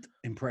isn't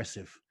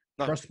impressive.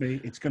 No. Trust me,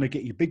 it's going to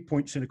get you big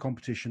points in a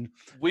competition.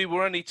 We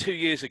were only 2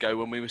 years ago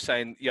when we were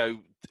saying,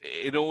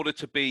 in order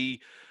to be,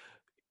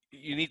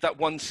 you need that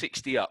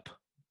 160 up.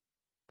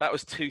 That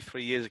was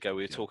 2-3 years ago.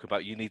 We were talking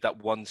about you need that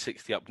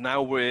 160 up.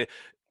 Now we're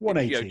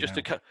 180.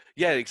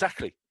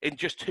 Exactly. In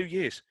just 2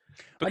 years,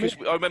 because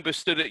I remember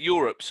stood at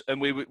Europe's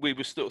and we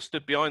were still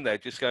stood behind there,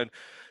 just going,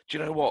 do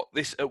you know what?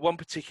 This at one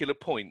particular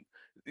point,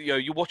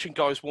 you're watching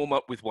guys warm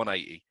up with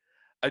 180,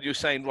 and you're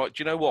saying, right,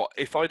 do you know what?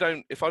 If I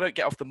don't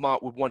get off the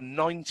mark with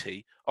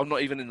 190, I'm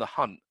not even in the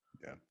hunt.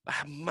 Yeah,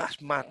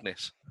 that's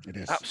madness. It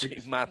is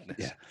absolutely madness.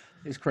 Yeah,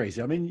 it's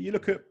crazy. I mean, you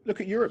look at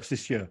Europe's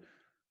this year.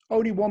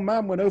 Only one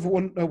man went over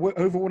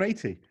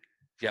 180.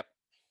 Yep.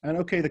 And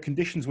okay, the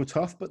conditions were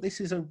tough, but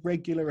this is a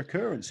regular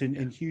occurrence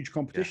in huge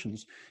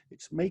competitions. Yeah.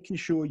 It's making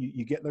sure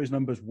you get those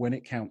numbers when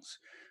it counts.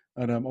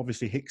 And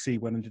obviously Hicksey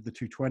went and did the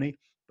 220,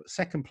 but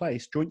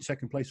joint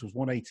second place was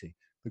 180.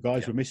 The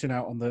guys were missing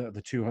out on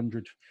the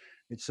 200.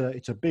 It's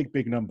a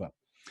big number.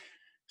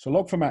 So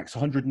log for Max,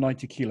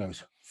 190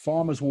 kilos.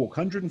 Farmers walk,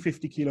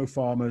 150 kilo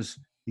farmers.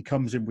 He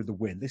comes in with the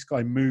win. This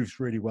guy moves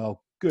really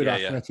well. Good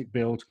athletic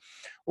build.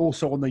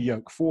 Also on the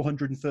yoke,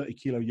 430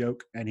 kilo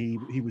yoke, and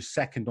he was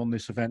second on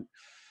this event.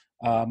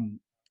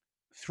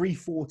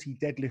 340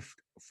 deadlift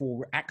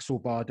for axle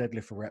bar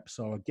deadlift for reps.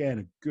 So again,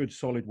 a good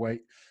solid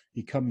weight.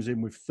 He comes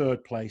in with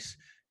third place.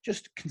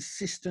 Just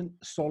consistent,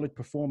 solid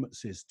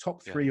performances.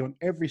 Top three on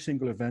every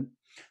single event.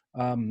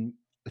 A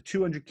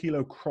 200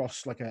 kilo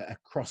cross, like a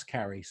cross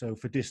carry, so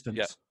for distance.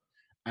 Yeah.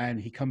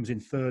 And he comes in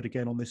third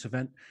again on this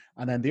event.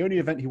 And then the only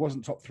event he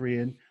wasn't top three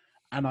in,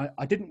 and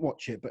I didn't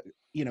watch it, but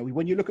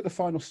when you look at the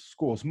final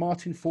scores,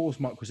 Martin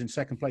Forsmark was in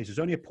second place. There's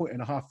only 1.5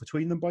 points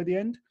between them by the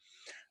end.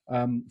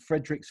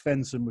 Fredrik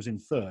Svensson was in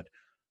third.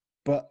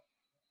 But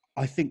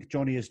I think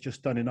Johnny has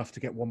just done enough to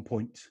get 1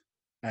 point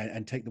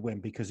and take the win,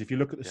 because if you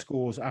look at the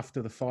scores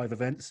after the 5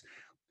 events,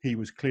 he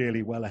was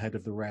clearly well ahead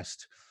of the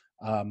rest.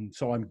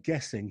 So I'm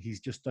guessing he's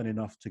just done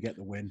enough to get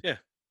the win. Yeah,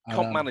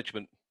 comp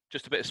management,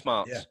 just a bit of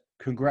smarts. Yeah.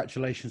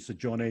 Congratulations to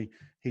Johnny.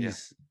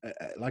 He's,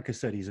 like I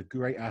said, he's a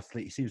great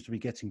athlete. He seems to be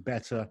getting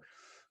better.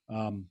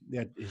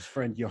 His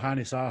friend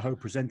Johannes Aho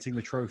presenting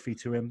the trophy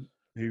to him.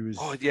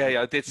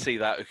 I did see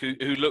that.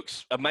 Who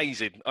looks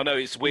amazing. I know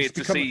it's weird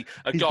to see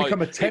a guy. He's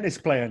become a tennis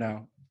player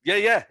now.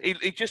 Yeah.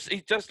 He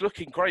does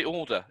look in great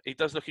order. He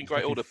does look in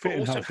great order. But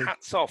also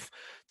hats off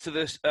to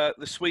the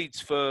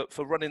Swedes for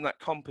running that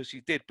comp as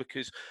you did,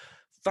 because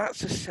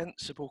that's a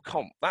sensible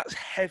comp. That's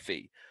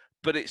heavy,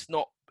 but it's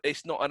not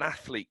an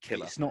athlete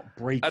killer. It's not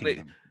breaking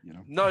them.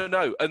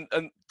 No,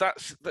 and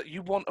that's that.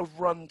 You want a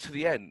run to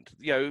the end.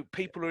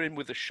 People are in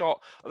with a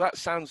shot.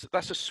 That's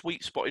a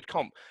sweet spotted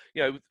comp.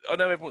 I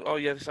know everyone. Oh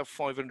yeah, let's have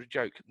 500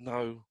 joke.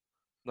 No,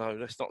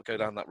 let's not go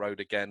down that road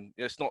again.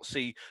 Let's not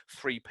see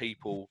 3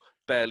 people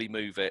barely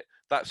move it.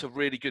 That's a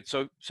really good.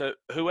 So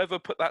whoever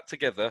put that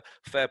together,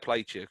 fair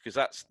play to you, because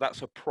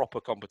that's a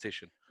proper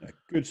competition.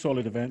 Good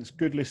solid events,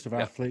 good list of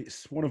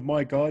athletes. One of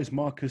my guys,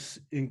 Marcus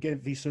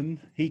Ingevison,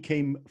 he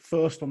came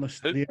first on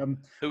the.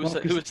 Who was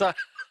that?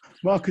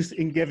 Marcus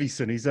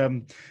Ingevison. He's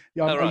I'm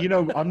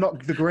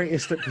not the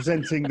greatest at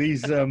presenting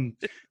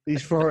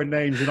these foreign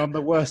names, and I'm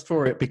the worst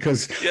for it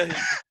because. Yeah.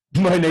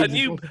 My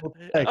name.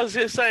 I was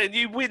going to say, and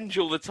you whinge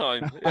all the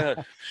time.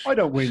 Yeah. I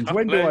don't whinge.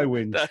 When do I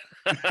whinge?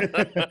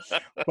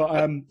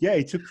 But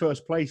he took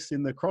first place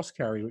in the cross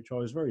carry, which I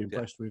was very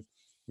impressed with.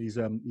 He's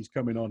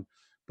coming on.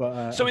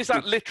 But so is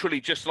that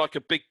literally just like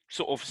a big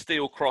sort of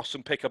steel cross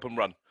and pick up and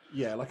run?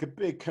 Yeah, like a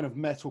big kind of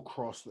metal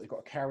cross that they've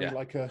got to carry,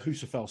 like a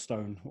Husafell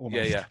stone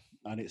almost. Yeah.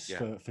 And it's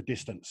for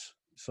distance.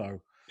 So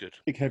good.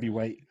 Big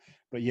heavyweight.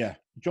 But yeah,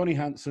 Johnny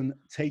Hansen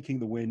taking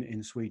the win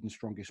in Sweden's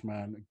Strongest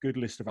Man. A good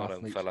list of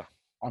athletes. Fella.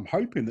 I'm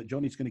hoping that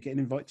Johnny's going to get an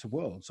invite to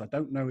Worlds. I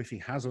don't know if he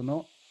has or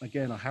not.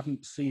 Again, I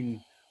haven't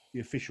seen the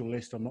official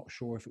list. I'm not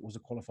sure if it was a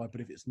qualifier,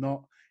 but if it's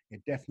not,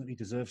 it definitely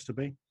deserves to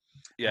be.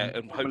 Yeah,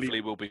 and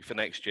hopefully will be for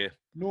next year.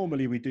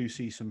 Normally, we do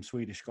see some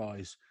Swedish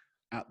guys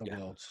at the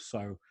Worlds.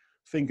 So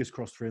fingers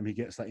crossed for him, he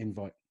gets that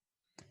invite.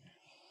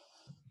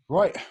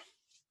 Right.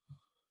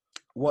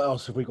 What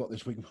else have we got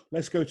this week?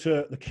 Let's go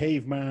to the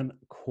Caveman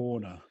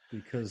Corner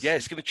because... Yeah,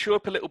 it's going to chew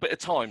up a little bit of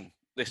time,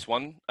 this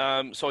one.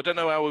 So I don't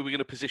know how we're going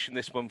to position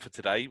this one for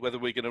today, whether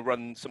we're going to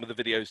run some of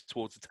the videos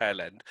towards the tail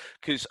end.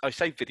 Because I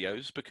say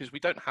videos because we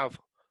don't have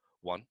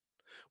one.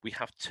 We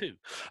have two.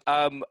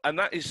 And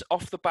that is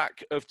off the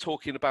back of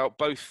talking about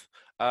both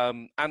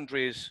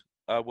Andrea's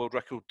world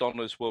record,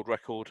 Donna's world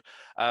record,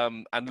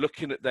 and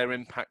looking at their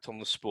impact on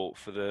the sport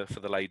for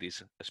the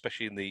ladies,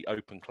 especially in the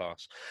open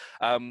class.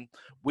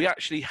 We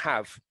actually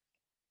have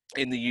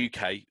in the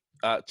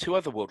UK two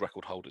other world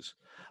record holders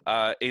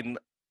in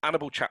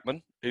Annabel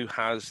Chapman, who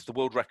has the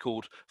world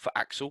record for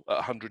Axel at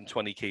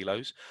 120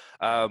 kilos,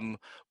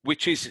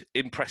 which is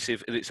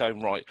impressive in its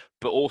own right,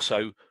 but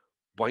also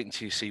wait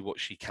until you see what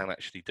she can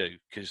actually do,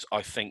 because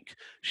I think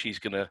she's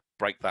going to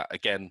break that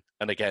again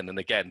and again and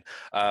again.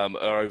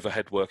 Her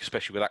overhead work,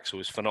 especially with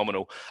Axel, is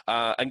phenomenal.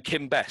 And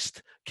Kim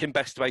Best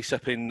based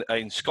up in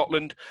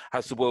Scotland,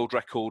 has the world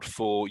record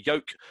for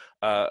yoke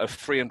of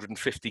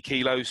 350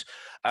 kilos.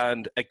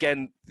 And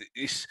again,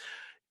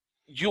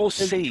 you'll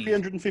see...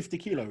 350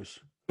 kilos?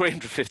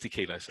 350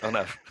 kilos, I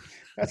know.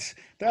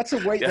 That's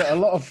a weight that a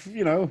lot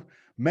of,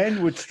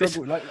 men would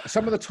struggle. Like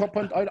some of the top,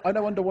 I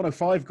know under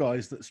 105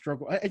 guys that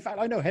struggle. In fact,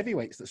 I know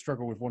heavyweights that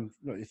struggle with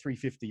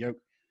 350 yoke.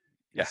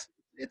 That's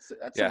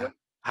a weight.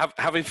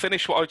 Having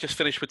finished what I just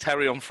finished with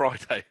Terry on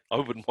Friday, I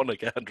wouldn't want to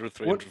get under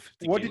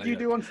 350. What did you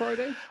do on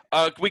Friday?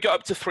 We got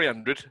up to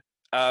 300,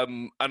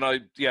 and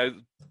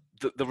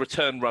the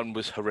return run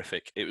was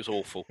horrific. It was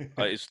awful.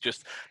 It's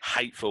just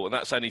hateful, and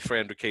that's only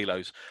 300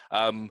 kilos.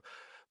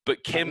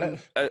 But Kim,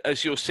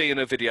 as you'll see in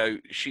her video,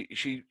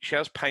 she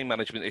has pain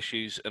management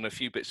issues and a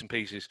few bits and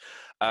pieces,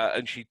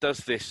 and she does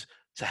this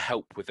to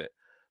help with it.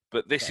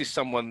 But this is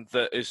someone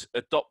that has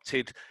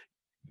adopted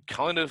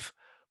kind of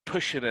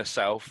pushing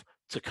herself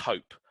to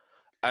cope,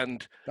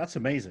 and that's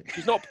amazing.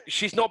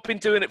 She's not been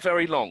doing it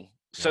very long,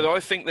 so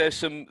I think there's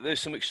some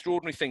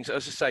extraordinary things.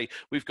 As I say,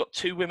 we've got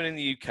two women in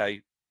the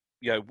UK,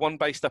 one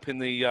based up in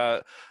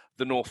the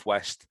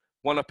northwest,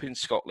 one up in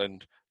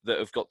Scotland, that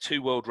have got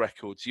two world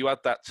records. You add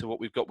that to what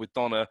we've got with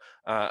Donna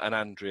and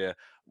Andrea,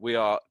 we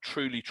are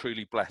truly,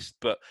 truly blessed.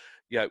 But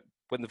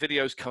when the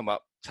videos come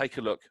up, take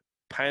a look,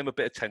 pay them a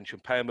bit of attention,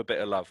 pay them a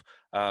bit of love,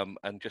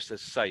 and just as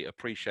I say,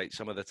 appreciate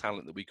some of the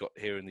talent that we got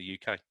here in the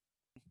UK.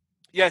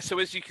 Yeah, so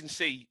as you can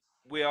see,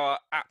 we are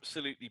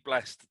absolutely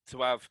blessed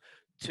to have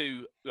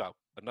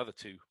another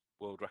two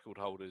world record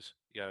holders,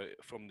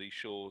 from these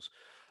shores.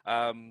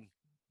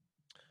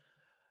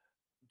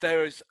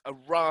 There is a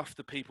raft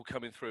of people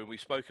coming through, and we've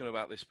spoken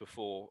about this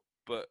before,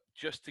 but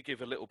just to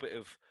give a little bit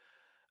of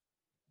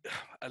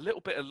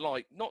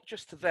light, not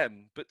just to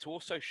them, but to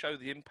also show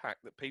the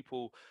impact that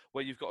people,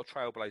 where you've got a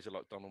trailblazer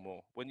like Donna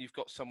Moore, when you've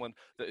got someone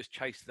that has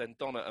chased then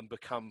Donna and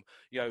become,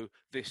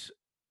 this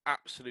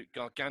absolute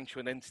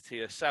gargantuan entity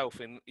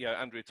herself in,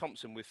 Andrea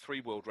Thompson with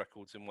 3 world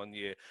records in 1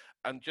 year,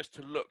 and just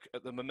to look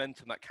at the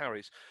momentum that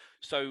carries.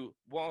 So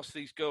whilst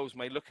these girls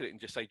may look at it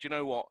and just say, do you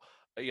know what,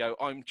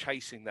 I'm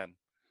chasing them,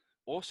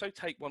 also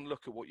take one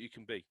look at what you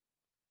can be,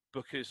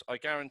 because I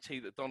guarantee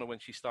that Donna, when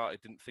she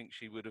started, didn't think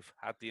she would have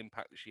had the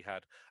impact that she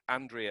had.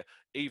 Andrea,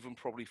 even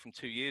probably from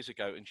 2 years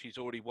ago, and she's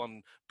already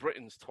won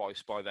Britain's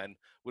twice by then,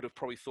 would have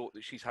probably thought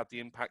that she's had the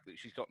impact that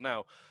she's got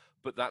now,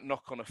 but that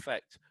knock-on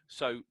effect.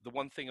 So the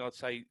one thing I'd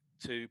say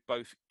to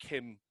both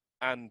Kim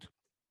and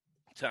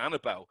to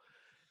Annabel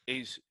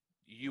is,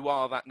 you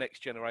are that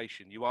next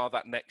generation. You are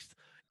that next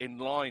in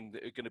line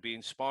that are going to be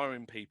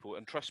inspiring people,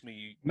 and trust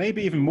me,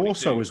 maybe even more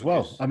so as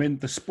well. I mean,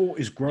 the sport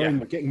is growing,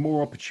 we're getting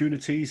more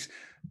opportunities.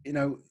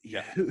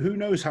 Who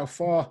knows how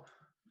far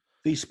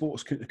these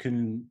sports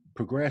can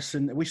progress,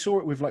 and we saw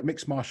it with like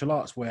mixed martial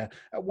arts, where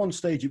at one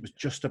stage it was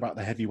just about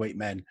the heavyweight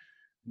men.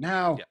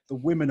 Now the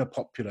women are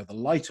popular, the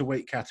lighter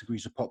weight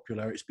categories are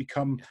popular. It's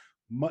become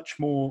much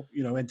more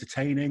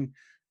entertaining,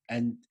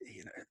 and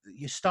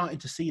you're starting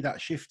to see that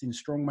shift in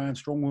strongman,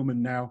 strongwoman.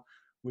 Now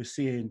we're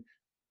seeing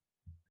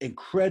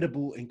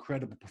incredible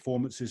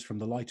performances from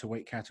the lighter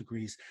weight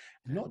categories.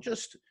 Not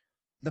just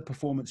the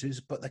performances,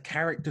 but the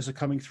characters are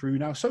coming through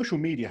now. Social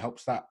media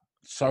helps that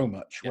so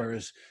much.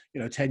 Whereas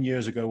 10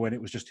 years ago, when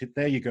it was just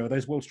there you go,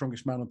 there's World's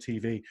Strongest Man on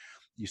TV,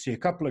 you see a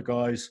couple of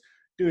guys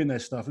doing their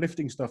stuff,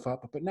 lifting stuff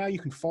up, but now you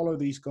can follow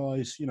these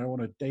guys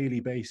on a daily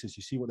basis.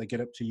 You see what they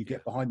get up to, you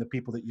get behind the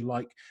people that you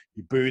like,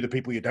 you boo the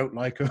people you don't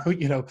like, and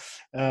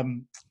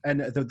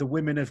the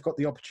women have got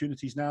the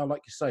opportunities now.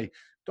 Like you say,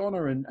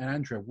 Donna and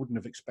Andrea wouldn't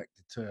have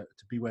expected to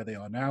be where they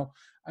are now,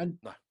 and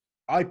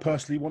I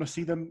personally want to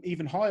see them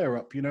even higher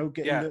up, you know,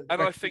 getting Yeah, the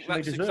and I think recognition they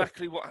that's deserve.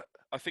 exactly what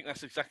I think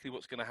that's exactly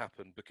what's going to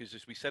happen, because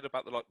as we said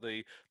about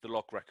the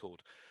log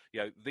record, you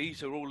know,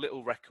 these are all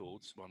little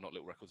records. Well, not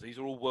little records. These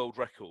are all world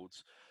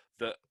records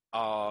that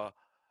are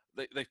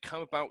they've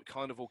come about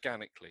kind of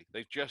organically.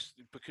 They've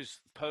just, because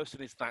the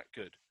person is that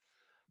good.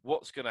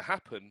 What's going to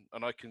happen,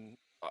 and I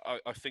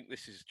think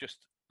this is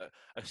just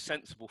a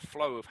sensible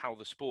flow of how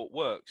the sport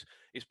works,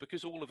 is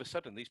because all of a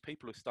sudden these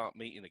people will start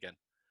meeting again,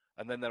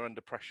 and then they're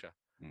under pressure.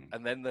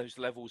 And then those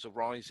levels are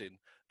rising.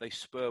 They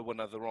spur one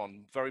another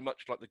on, very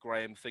much like the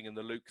Graham thing and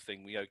the Luke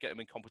thing. You know, get them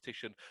in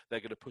competition, they're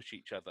going to push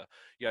each other.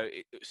 You know,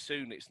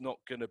 soon it's not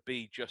going to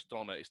be just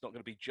Donna. It's not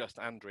going to be just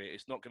Andrea.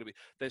 It's not going to be.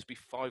 There's be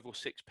 5 or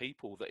 6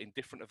 people that in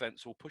different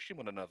events will pushing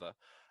one another,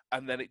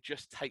 and then it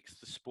just takes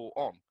the sport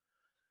on.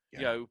 Yeah.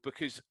 You know,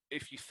 because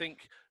if you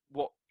think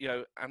what, you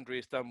know,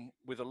 Andrea's done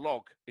with a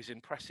log is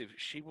impressive,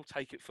 she will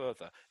take it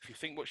further. If you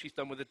think what she's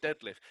done with a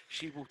deadlift,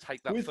 she will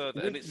take that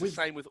further. And it's the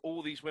same with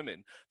all these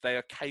women. They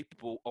are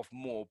capable of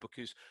more,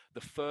 because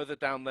the further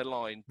down their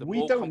line, the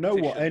more we don't know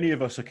what any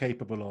of us are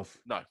capable of.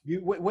 No.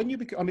 When you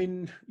I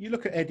mean, you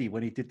look at Eddie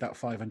when he did that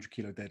 500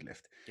 kilo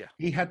deadlift. Yeah.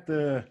 He had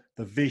the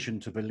vision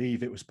to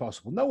believe it was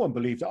possible. No one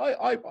believed it.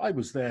 I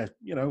was there.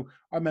 You know,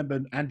 I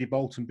remember Andy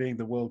Bolton being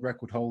the world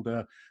record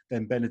holder.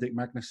 Then Benedict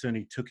Magnusson,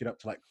 he took it up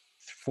to like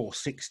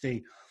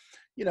 460.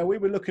 You know, we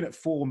were looking at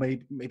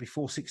maybe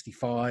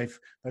 465,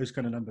 those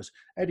kind of numbers.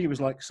 Eddie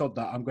was like, sod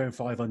that, I'm going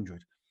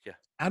 500. Yeah.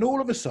 And all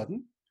of a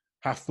sudden,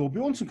 Hafthor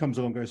Bjornsson comes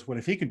along and goes, well,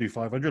 if he can do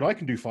 500, I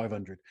can do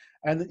 500.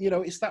 And, you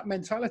know, it's that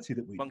mentality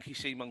that we... Monkey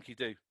see, monkey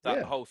do.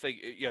 That whole thing,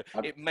 you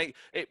know,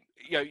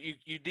 you know,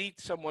 you need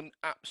someone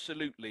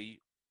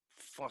absolutely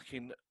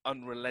fucking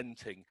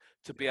unrelenting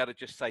to be able to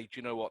just say, do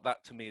you know what,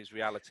 that to me is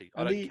reality.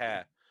 I don't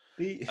care.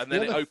 And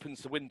then it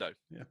opens the window.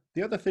 Yeah.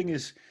 The other thing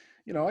is,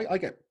 you know, I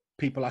get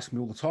people ask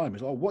me all the time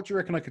is, oh, what do you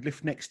reckon I could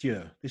lift next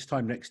year, this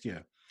time next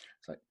year?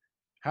 It's like,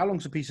 how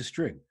long's a piece of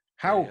string?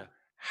 How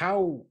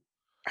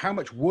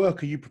much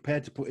work are you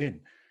prepared to put in?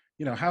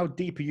 You know, how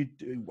deep are you,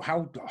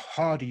 how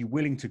hard are you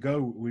willing to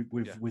go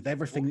with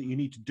everything that you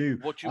need to do?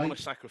 What do you want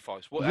to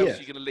sacrifice? What else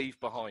are you going to leave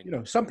behind? You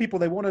know, some people,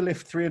 they want to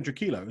lift 300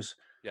 kilos,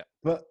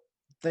 but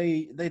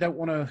they don't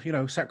want to, you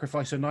know,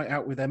 sacrifice a night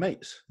out with their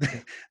mates.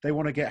 They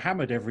want to get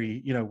hammered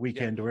every, you know,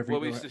 weekend or every.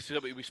 Well, this is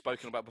something we've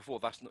spoken about before.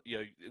 That's not, you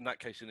know, in that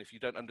case, and if you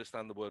don't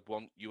understand the word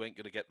want, you ain't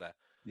going to get there.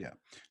 Yeah.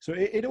 So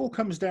it all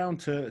comes down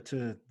to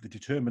the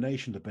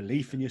determination, the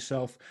belief in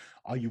yourself.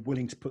 Are you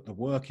willing to put the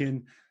work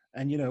in?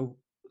 And, you know,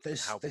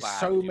 there's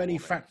so many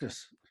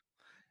factors.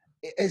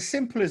 As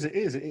simple as it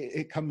is,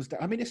 it comes down.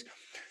 I mean, it's,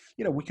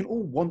 you know, we can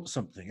all want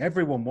something.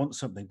 Everyone wants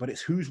something, but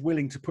it's who's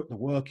willing to put the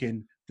work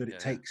in that it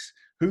takes.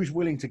 Who's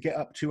willing to get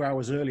up 2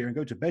 hours earlier and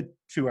go to bed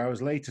 2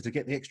 hours later to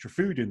get the extra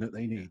food in that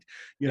they need.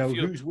 You know,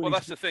 who's willing? Well,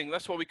 that's the thing.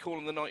 That's why we call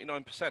them the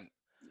 99%.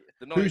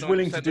 Who's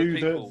willing to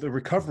do the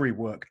recovery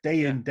work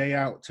day in, day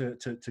out to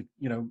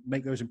you know,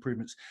 make those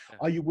improvements?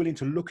 Are you willing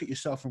to look at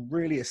yourself and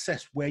really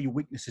assess where your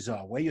weaknesses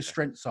are, where your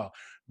strengths are,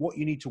 what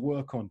you need to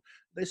work on?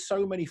 There's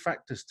so many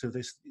factors to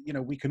this. You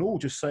know, we can all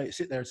just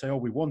sit there and say, oh,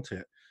 we want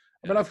it.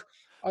 I mean,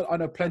 I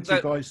know plenty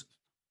of guys.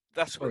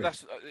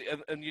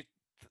 And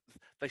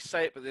they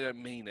say it, but they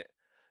don't mean it.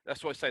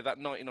 That's why I say that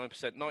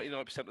 99%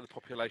 of the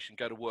population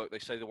go to work. They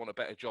say they want a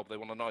better job. They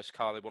want a nice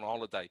car. They want a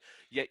holiday.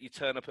 Yet you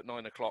turn up at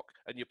 9 o'clock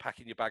and you're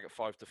packing your bag at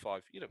 5 to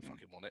 5. You don't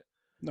fucking want it.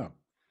 No.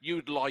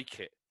 You'd like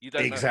it. You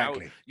don't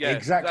exactly. know how. Yeah,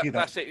 exactly.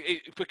 That's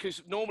it.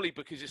 Because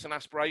it's an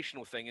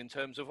aspirational thing in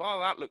terms of,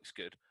 oh, that looks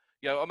good.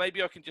 You know, or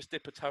maybe I can just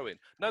dip a toe in.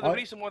 No, the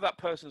reason why that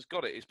person's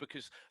got it is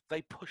because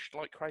they pushed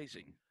like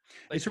crazy.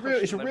 It's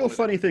a real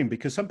funny thing,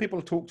 because some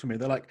people talk to me.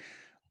 They're like,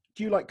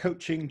 do you like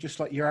coaching just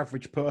like your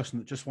average person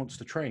that just wants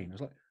to train? I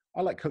was like,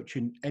 I like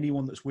coaching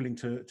anyone that's willing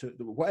to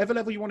whatever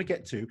level you want to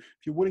get to.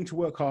 If you're willing to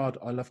work hard,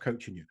 I love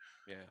coaching you.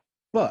 Yeah.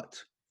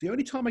 But the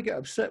only time I get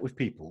upset with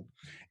people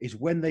is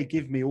when they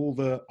give me all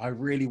the, I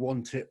really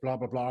want it, blah,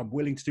 blah, blah. I'm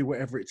willing to do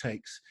whatever it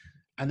takes.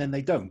 And then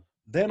they don't.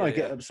 Then I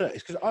get upset.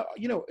 It's because,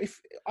 you know, if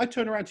I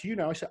turn around to you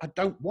now, I say, I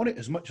don't want it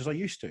as much as I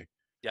used to.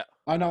 Yeah.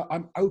 And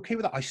I'm okay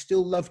with that. I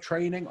still love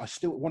training. I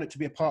still want it to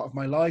be a part of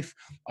my life.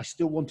 I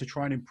still want to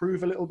try and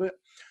improve a little bit.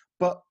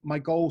 But my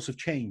goals have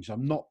changed.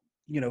 I'm not,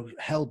 you know,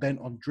 hell-bent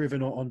on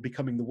driven on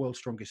becoming the world's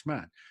strongest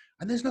man.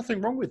 And there's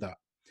nothing wrong with that.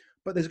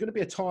 But there's going to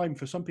be a time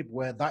for some people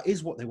where that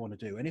is what they want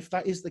to do. And if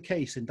that is the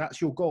case and that's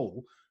your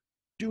goal,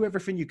 do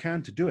everything you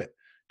can to do it.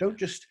 Don't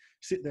just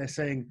sit there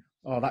saying,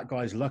 oh, that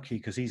guy's lucky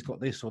because he's got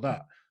this or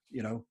that.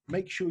 You know,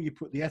 make sure you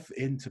put the effort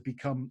in to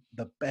become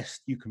the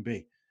best you can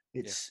be.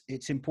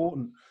 It's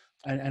important.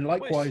 And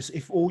likewise,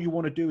 if all you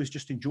want to do is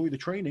just enjoy the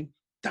training,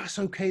 that's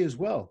okay as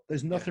well.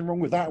 There's nothing wrong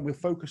with that. And we'll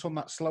focus on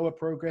that slower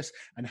progress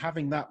and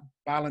having that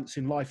balance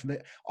in life. And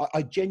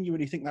I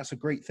genuinely think that's a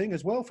great thing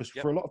as well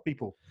for a lot of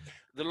people.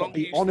 The longer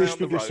you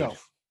honest with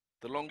yourself.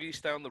 The longer you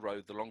stay on the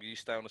road, the longer you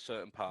stay on a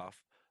certain path,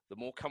 the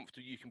more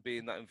comfortable you can be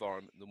in that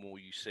environment, the more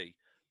you see.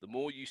 The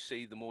more you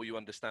see, the more you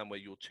understand where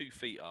your 2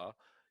 feet are.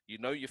 You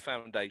know your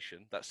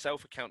foundation. That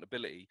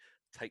self-accountability,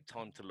 take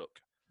time to look.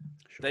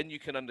 Then you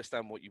can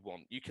understand what you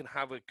want. You can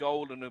have a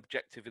goal and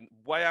objective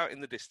way out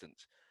in the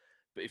distance.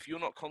 But if you're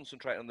not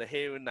concentrating on the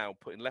here and now,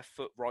 putting left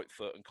foot, right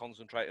foot, and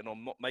concentrating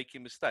on not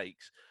making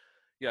mistakes,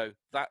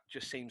 that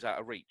just seems out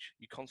of reach.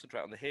 You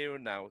concentrate on the here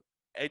and now,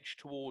 edge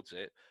towards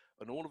it,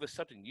 and all of a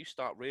sudden you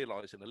start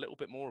realizing a little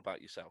bit more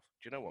about yourself.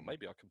 Do you know what?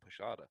 Maybe I can push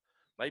harder.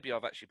 Maybe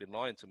I've actually been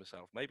lying to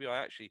myself. Maybe do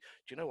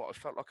you know what? I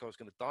felt like I was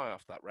going to die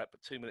after that rep,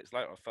 but 2 minutes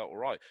later I felt all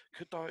right.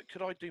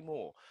 Could I do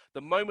more?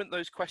 The moment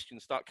those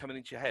questions start coming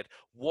into your head,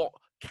 what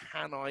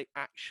can I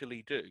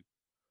actually do?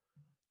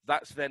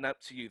 That's then up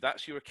to you.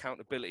 That's your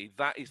accountability.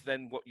 That is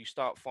then what you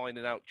start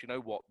finding out. Do you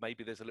know what?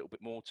 Maybe there's a little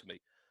bit more to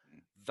me.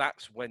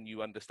 That's when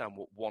you understand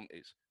what want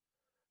is,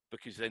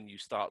 because then you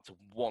start to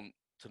want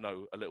to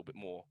know a little bit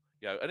more.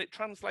 And it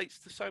translates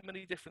to so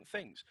many different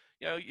things.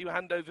 You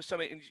hand over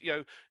something,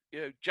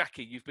 and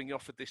Jackie, you've been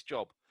offered this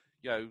job.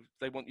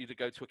 They want you to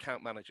go to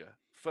account manager.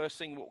 First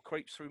thing what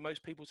creeps through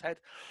most people's head,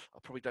 I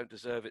probably don't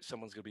deserve it.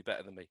 Someone's going to be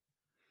better than me.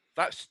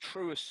 That's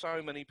true of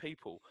so many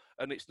people.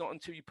 And it's not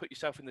until you put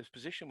yourself in this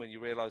position when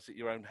you realize that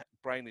your own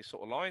brain is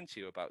sort of lying to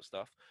you about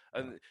stuff.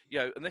 And,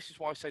 and this is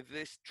why I say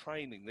this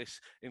training, this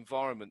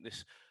environment,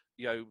 this,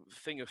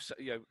 thing of,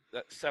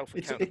 that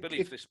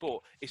self-accountability for this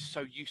sport is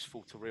so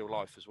useful to real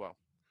life as well.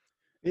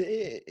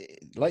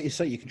 Like you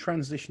say, you can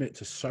transition it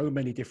to so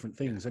many different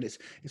things. And it's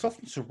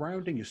often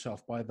surrounding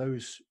yourself by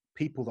those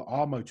people that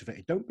are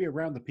motivated. Don't be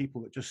around the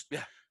people that just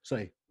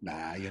say,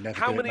 nah, you're never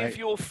How many of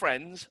your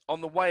friends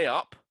on the way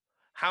up,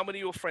 how many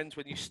of your friends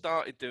when you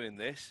started doing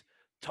this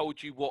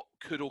told you what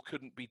could or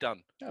couldn't be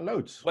done? Yeah,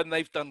 loads. When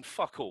they've done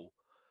fuck all.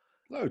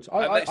 Loads.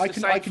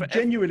 I can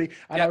genuinely,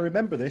 and I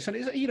remember this, and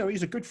it's,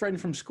 he's a good friend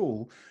from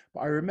school,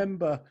 but I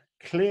remember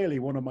clearly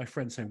one of my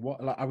friends saying,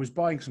 I was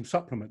buying some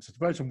supplements, I was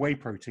buying some whey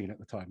protein at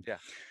the time. Yeah.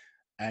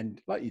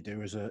 And like you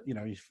do as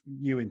he's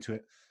new into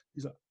it.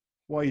 He's like,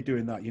 why are you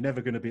doing that? You're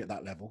never going to be at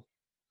that level.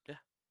 Yeah.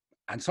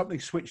 And something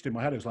switched in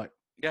my head. I was like,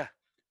 yeah,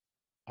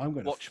 I'm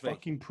going to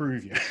fucking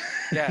prove you.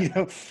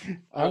 Yeah.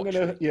 I'm going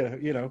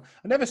to,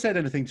 I never said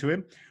anything to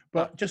him,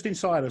 but just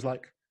inside I was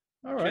like,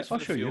 all right, I'll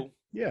show you.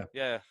 Yeah.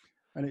 Yeah.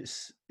 And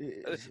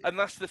and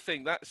that's the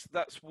thing.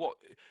 That's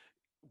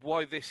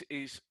why this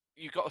is.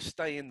 You got to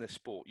stay in the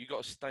sport. You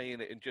got to stay in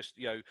it and just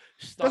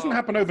start. Doesn't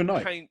happen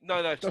overnight.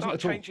 Start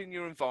changing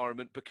your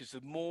environment, because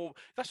the more.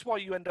 That's why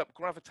you end up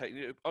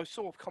gravitating. I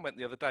saw a comment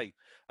the other day,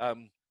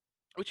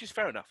 which is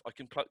fair enough. I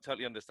can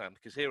totally understand,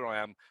 because here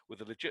I am with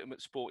a legitimate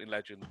sporting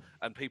legend,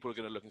 and people are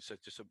going to look and say,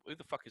 "Just who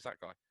the fuck is that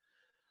guy?"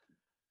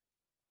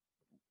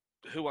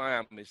 Who I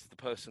am is the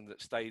person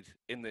that stayed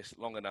in this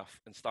long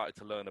enough and started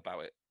to learn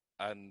about it.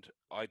 And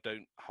I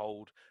don't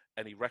hold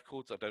any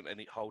records. I don't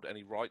hold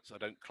any rights. I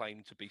don't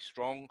claim to be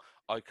strong.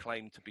 I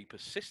claim to be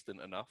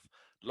persistent enough,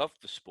 love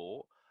the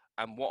sport.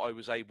 And what I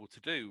was able to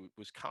do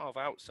was carve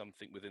out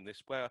something within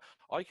this where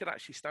I could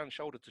actually stand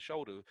shoulder to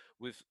shoulder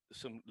with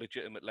some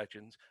legitimate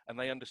legends, and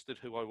they understood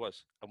who I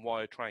was and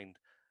why I trained.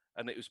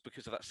 And it was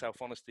because of that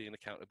self-honesty and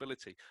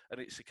accountability.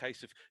 And it's a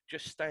case of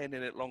just staying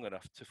in it long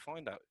enough to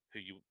find out who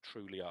you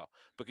truly are,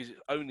 because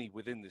it's only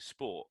within this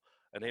sport.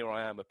 And here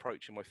I am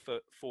approaching my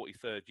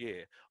 43rd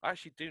year. I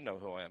actually do know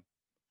who I am.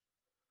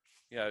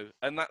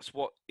 And that's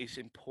what is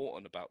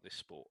important about this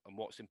sport, and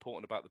what's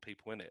important about the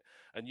people in it.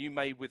 And you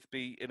may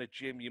be in a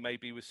gym, you may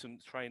be with some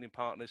training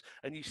partners,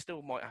 and you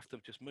still might have to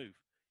just move.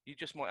 You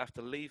just might have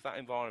to leave that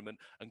environment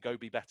and go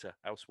be better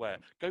elsewhere.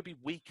 Go be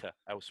weaker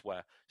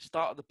elsewhere.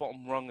 Start at the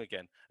bottom rung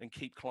again and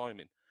keep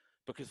climbing,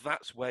 because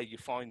that's where you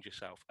find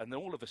yourself. And then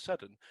all of a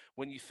sudden,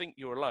 when you think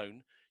you're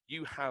alone,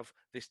 you have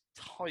this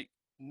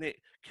tight-knit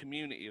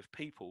community of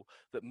people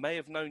that may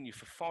have known you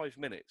for 5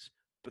 minutes,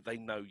 but they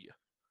know you.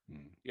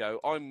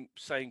 I'm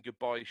saying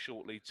goodbye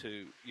shortly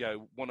to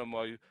one of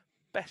my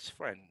best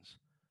friends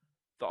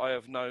that I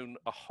have known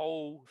a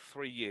whole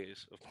 3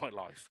 years of my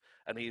life,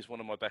 and he is one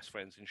of my best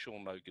friends in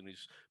Sean Logan,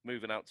 who's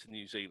moving out to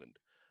New Zealand.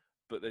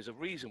 But there's a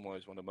reason why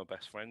he's one of my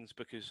best friends,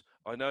 because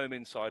I know him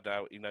inside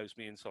out, he knows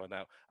me inside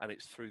out, and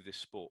it's through this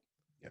sport.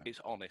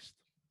 It's honest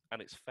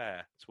and it's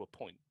fair to a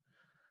point.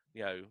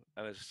 And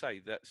as I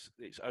say,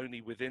 it's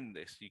only within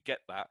this you get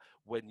that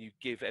when you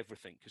give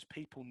everything, because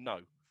people know.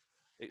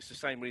 It's the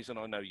same reason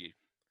I know you.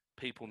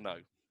 People know.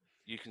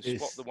 You can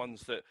spot the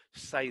ones that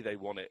say they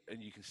want it,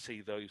 and you can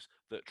see those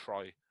that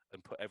try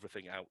and put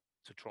everything out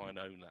to try and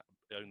own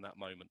that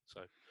moment.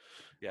 So,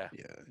 yeah.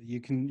 You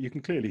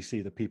can clearly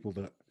see the people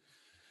that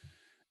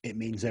it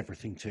means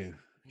everything to.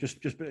 Just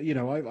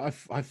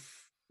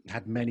I've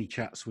had many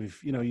chats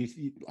with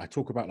I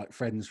talk about like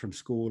friends from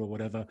school or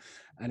whatever,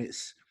 and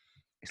it's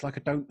like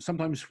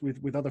sometimes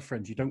with other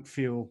friends you don't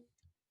feel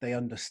they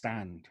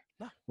understand.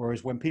 No.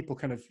 Whereas when people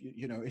kind of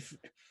if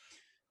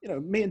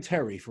me and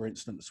Terry, for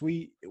instance,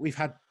 we've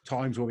had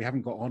times where we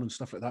haven't got on and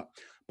stuff like that,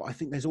 but I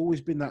think there's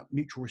always been that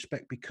mutual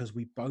respect, because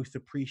we both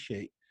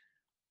appreciate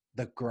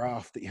the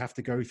graft that you have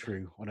to go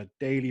through on a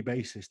daily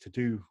basis to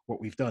do what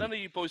we've done. None of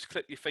you boys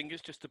clipped your fingers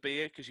just to be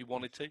here because you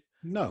wanted to.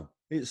 No,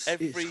 it's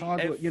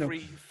hard.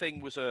 Everything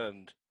was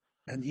earned.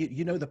 And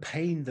you know the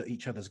pain that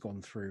each other's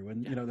gone through,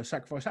 and you know the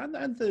sacrifice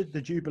and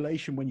the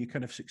jubilation when you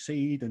kind of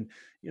succeed, and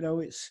you know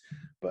it's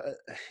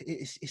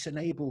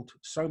enabled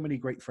so many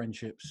great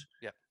friendships.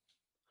 Yeah,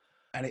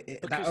 and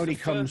that only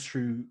comes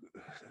through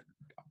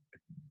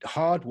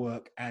hard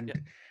work and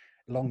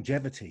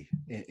longevity.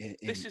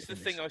 This is the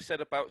thing I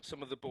said about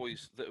some of the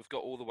boys that have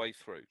got all the way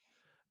through,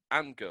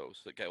 and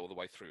girls that get all the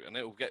way through, and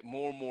it will get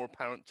more and more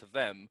apparent to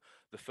them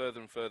the further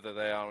and further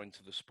they are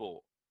into the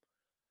sport.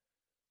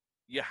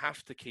 You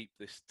have to keep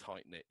this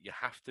tight knit. You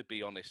have to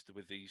be honest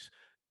with these,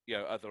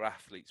 other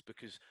athletes,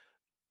 because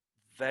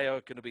they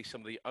are going to be some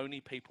of the only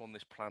people on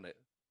this planet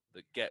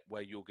that get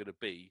where you're going to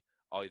be,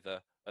 either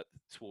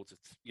towards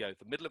the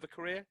middle of a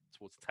career,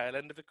 towards the tail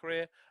end of a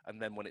career,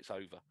 and then when it's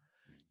over.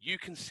 You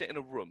can sit in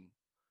a room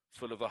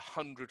full of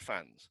 100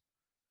 fans.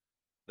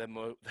 There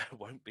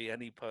won't be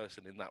any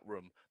person in that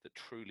room that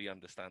truly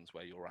understands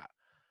where you're at.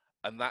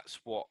 And that's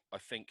what I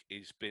think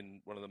has been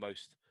one of the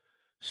most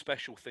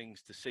special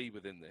things to see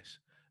within this.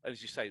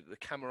 As you say, the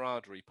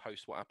camaraderie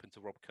post what happened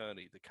to Rob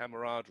Kearney, the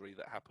camaraderie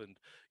that happened,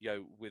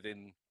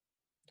 within,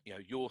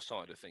 your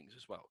side of things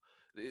as well.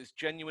 There's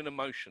genuine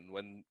emotion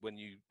when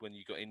you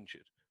got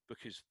injured,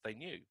 because they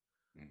knew.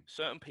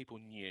 Certain people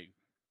knew,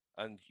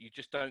 and you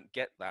just don't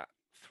get that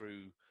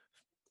through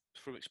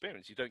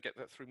experience. You don't get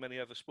that through many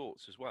other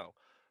sports as well.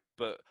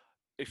 But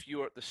if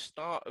you're at the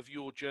start of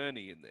your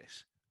journey in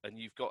this, and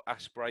you've got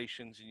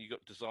aspirations and you've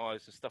got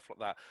desires and stuff like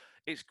that,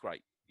 it's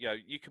great.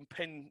 You can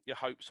pin your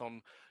hopes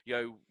on,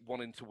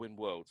 wanting to win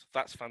worlds.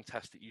 That's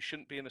fantastic. You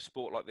shouldn't be in a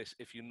sport like this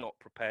if you're not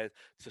prepared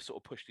to sort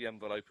of push the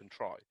envelope and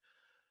try.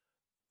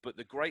 But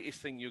the greatest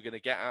thing you're going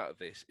to get out of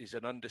this is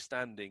an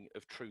understanding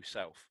of true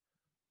self.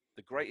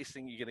 The greatest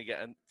thing you're going to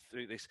get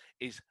through this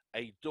is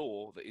a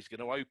door that is going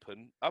to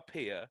open up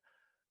here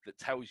that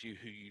tells you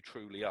who you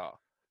truly are.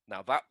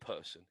 Now, that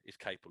person is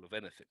capable of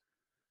anything.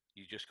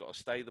 You just got to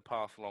stay the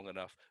path long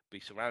enough, be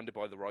surrounded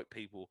by the right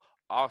people,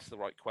 ask the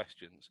right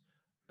questions,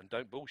 and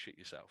don't bullshit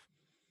yourself.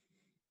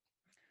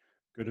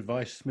 Good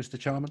advice, Mr.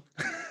 Charman.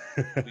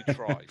 We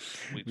try.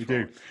 We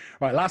do.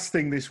 Right, last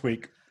thing this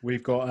week.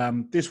 We've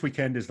got this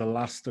weekend is the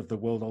last of the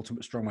World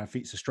Ultimate Strongman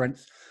Feats of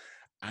Strength,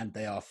 and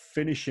they are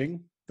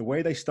finishing the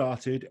way they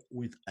started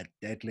with a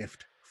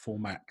deadlift for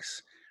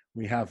max.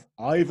 We have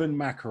Ivan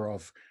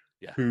Makarov,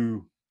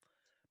 who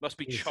must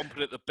be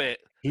chomping at the bit.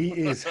 He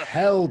is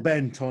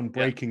hell-bent on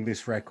breaking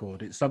this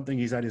record. It's something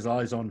he's had his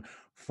eyes on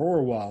for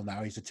a while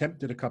now. He's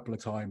attempted a couple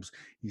of times.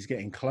 He's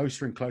getting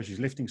closer and closer. He's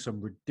lifting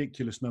some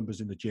ridiculous numbers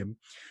in the gym.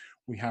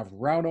 We have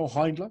Rauno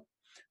Heindler,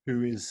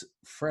 who is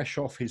fresh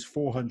off his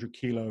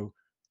 400-kilo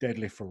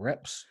deadlift for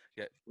reps,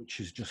 which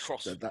is just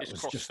CrossFit.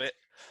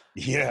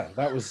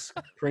 That was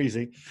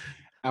crazy.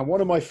 And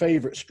one of my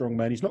favorite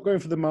strongmen, he's not going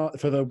for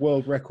the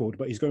world record,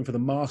 but he's going for the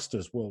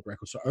Masters world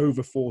record, so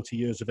over 40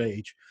 years of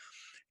age.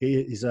 He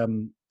is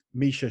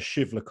Misha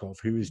Shivlakov,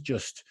 who is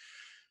just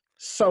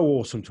so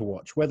awesome to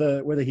watch.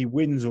 Whether he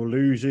wins or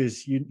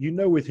loses, you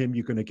know with him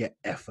you're going to get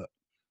effort.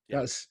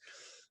 That's,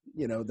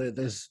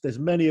 there's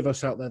many of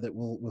us out there that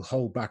will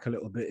hold back a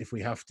little bit if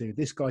we have to.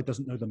 This guy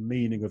doesn't know the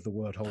meaning of the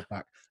word hold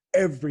back.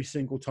 Every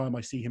single time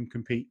I see him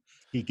compete,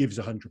 he gives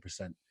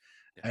 100%.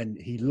 And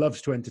he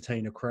loves to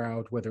entertain a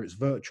crowd, whether it's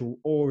virtual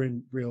or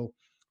in real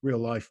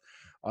life.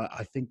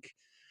 I think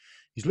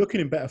he's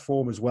looking in better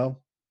form as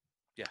well.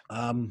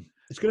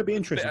 It's going to be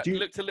interesting.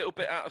 Looked a little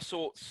bit out of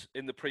sorts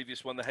in the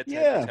previous one, the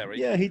head-to-head with Terry.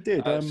 Yeah, he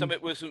did. Some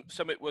it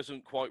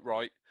wasn't quite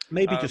right.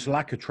 Maybe just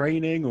lack of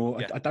training, or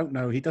I don't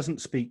know. He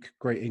doesn't speak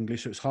great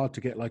English, so it's hard to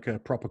get like a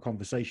proper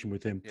conversation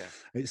with him.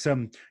 It's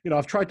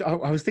I've tried to.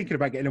 I was thinking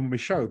about getting him on my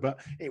show,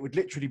 but it would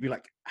literally be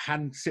like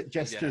hand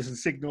gestures and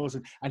signals,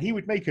 and he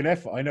would make an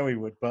effort. I know he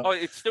would, but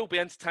it'd still be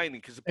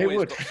entertaining because the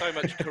boy's got so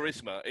much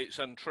charisma. It's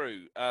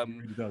untrue. He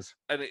really does.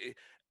 And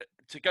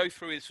to go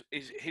through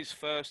his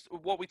first,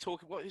 what we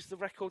talking? What is the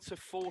record? So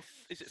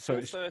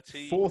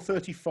 430?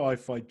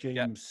 435 by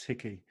James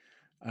Hickey,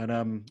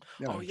 and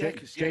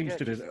James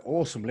did an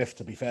awesome lift.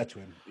 To be fair to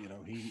him,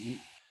 he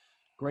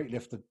great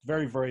lifter,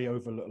 very very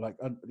overlooked. Like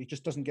he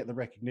just doesn't get the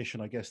recognition,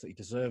 I guess, that he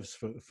deserves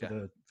for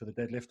the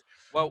deadlift.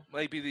 Well,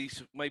 maybe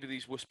these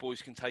Wuss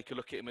boys can take a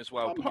look at him as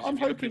well. I'm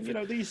hoping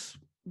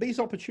these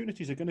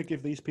opportunities are going to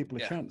give these people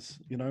a chance.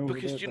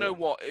 Because you know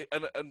what,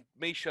 and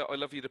Misha, I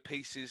love you to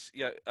pieces.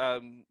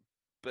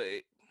 But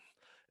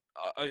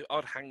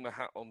I'd hang my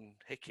hat on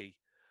Hickey.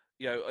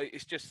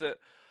 It's just that,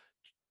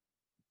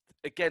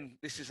 again,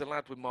 this is a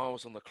lad with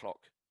miles on the clock.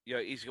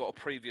 He's got a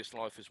previous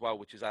life as well,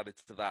 which is added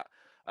to that.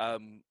 I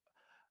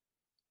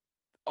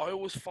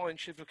always find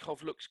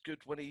Shivlakov looks good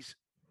when he's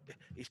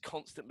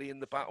constantly in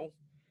the battle.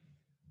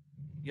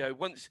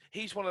 Once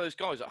he's one of those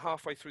guys that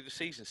halfway through the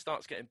season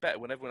starts getting better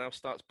when everyone else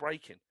starts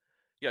breaking.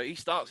 He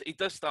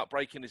does start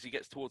breaking as he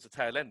gets towards the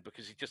tail end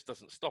because he just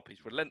doesn't stop.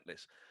 He's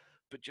relentless.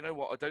 But you know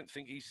what? I don't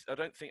think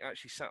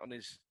actually sat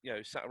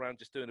around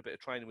just doing a bit of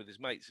training with his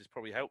mates has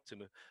probably helped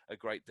him a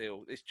great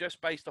deal. It's just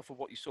based off of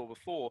what you saw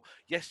before.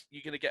 Yes,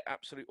 you're going to get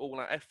absolute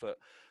all-out effort.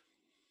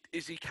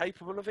 Is he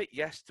capable of it?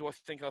 Yes. Do I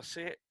think I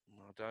see it?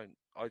 No, I don't.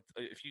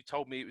 If you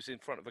told me it was in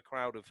front of a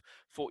crowd of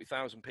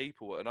 40,000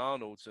 people at an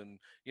Arnold's, and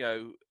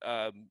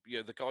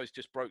the guy's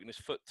just broken his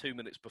foot 2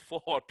 minutes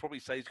before, I'd probably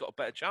say he's got a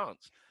better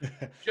chance,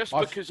 just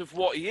because of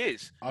what he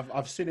is.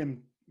 I've seen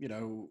him,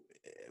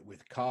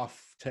 with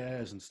calf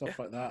tears and stuff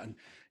like that, and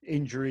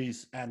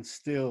injuries, and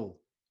still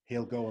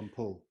he'll go and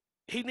pull.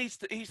 He's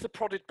the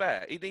prodded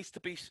bear. He needs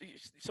to be.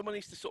 Someone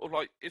needs to sort of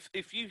like,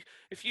 if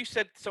you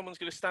said someone's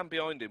going to stand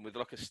behind him with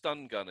like a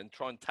stun gun and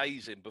try and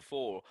tase him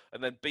before,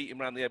 and then beat him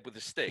around the head with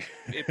a stick,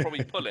 he'd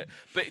probably pull it.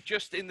 But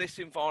just in this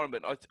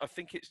environment, I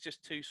think it's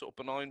just too sort of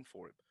benign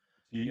for him.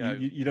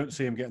 You don't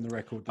see him getting the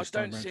record this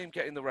time. I don't see him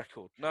getting the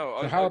record.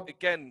 No. So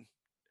again,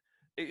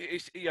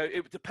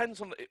 it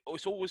depends on.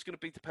 It's always going to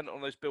be dependent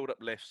on those build-up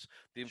lifts,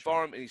 the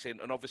environment he's in,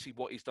 and obviously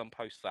what he's done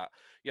post that.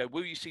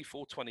 Will you see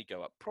 420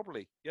 go up?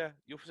 Probably. Yeah,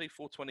 you'll see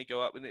 420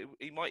 go up, and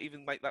he might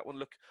even make that one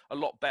look a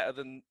lot better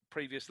than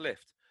previous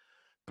lift.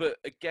 But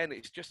again,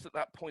 it's just at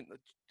that point that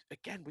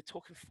we're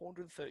talking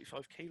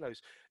 435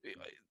 kilos.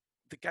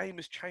 The game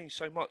has changed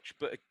so much,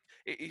 but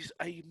it is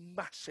a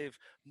massive,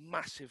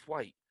 massive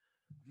weight.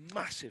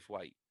 Massive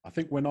weight. I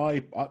think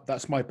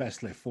that's my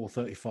best lift,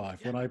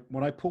 435. Yeah.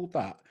 When I pulled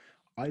that,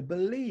 I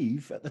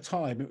believe at the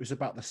time it was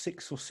about the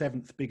 6th or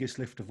 7th biggest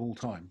lift of all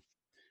time.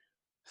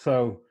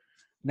 So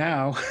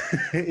now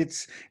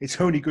it's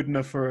only good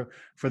enough for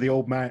the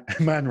old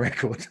man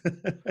record.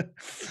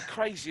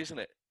 Crazy, isn't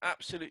it?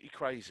 Absolutely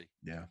crazy.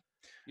 Yeah.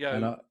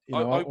 Yeah.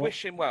 I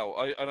wish him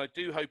well, and I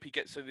do hope he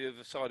gets to the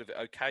other side of it.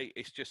 Okay,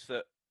 it's just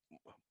that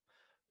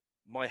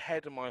my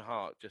head and my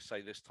heart just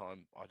say this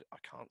time I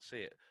can't see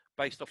it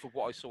based off of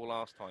what I saw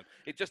last time.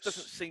 It just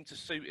doesn't seem to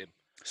suit him.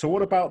 So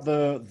what about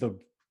the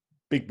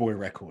big boy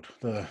record,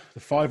 the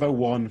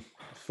 501,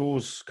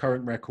 Thor's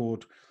current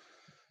record,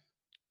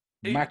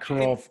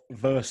 Makarov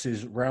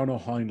versus Rauno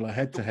Heindler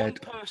head to head?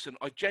 The one person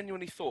I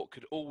genuinely thought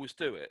could always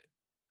do it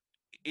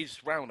is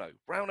Rauno.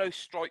 Rauno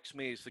strikes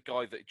me as the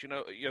guy that,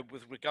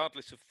 with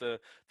regardless of the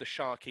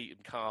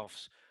shark-eaten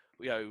calves,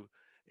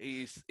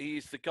 he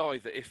is the guy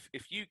that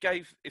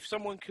if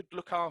someone could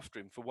look after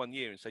him for 1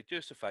 year and say, do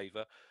us a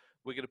favour,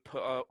 we're going to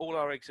put all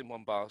our eggs in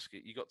one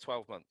basket. You got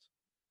 12 months.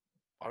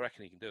 I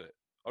reckon he can do it.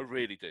 I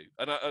really do.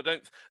 And I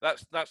don't.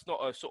 That's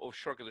not a sort of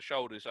shrug of the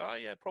shoulders. Oh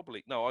yeah,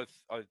 probably. No,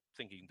 I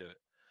think he can do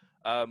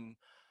it.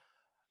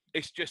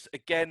 It's just,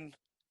 again,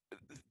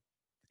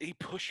 he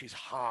pushes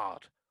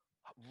hard,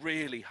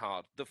 really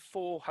hard. The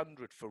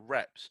 400 for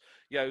reps.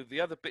 The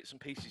other bits and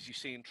pieces you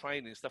see in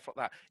training and stuff like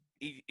that.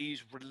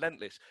 He's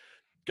relentless.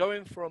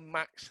 Going for a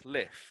max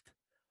lift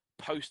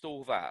post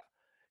all that,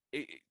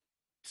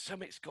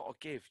 something's got to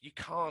give. You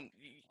can't.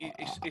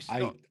 It's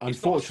not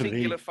a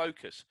singular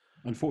focus.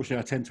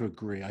 Unfortunately, I tend to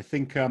agree. I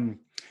think, and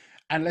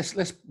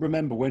let's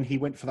remember when he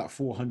went for that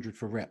 400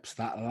 for reps,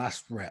 that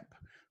last rep.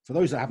 For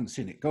those that haven't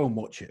seen it, go and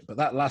watch it. But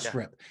that last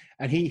rep,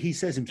 and he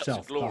says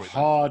himself, the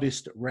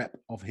hardest rep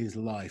of his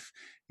life.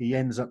 He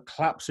ends up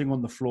collapsing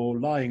on the floor,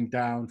 lying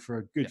down for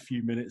a good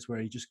few minutes, where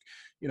he just,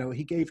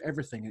 he gave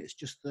everything, and it's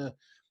just the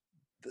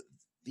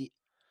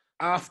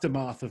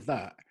aftermath of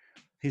that.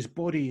 His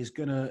body is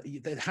gonna.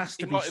 There has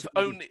to be.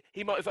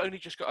 He might have only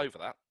just got over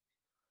that.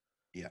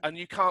 Yeah, and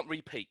you can't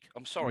re-peak.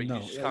 I'm sorry. No,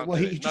 you just can't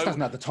he just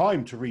hasn't had the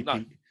time to re-peak.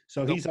 No.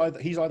 So he's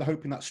either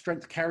hoping that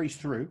strength carries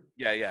through.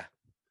 Yeah.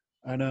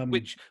 And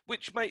which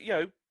mate,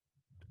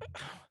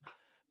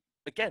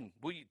 again,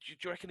 do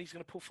you reckon he's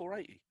going to pull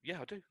 480?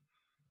 Yeah, I do.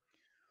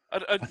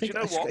 I think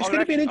it's going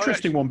to be an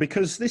interesting one,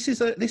 because this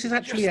is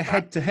actually a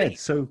head-to-head.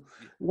 So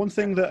one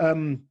thing that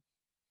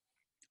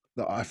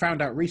I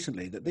found out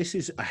recently, that this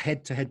is a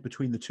head-to-head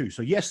between the two.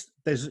 So yes,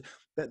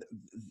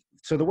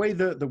 so the way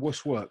the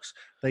WUS works,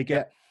 they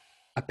get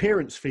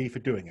appearance fee for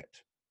doing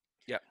it.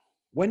 Yeah.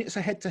 When it's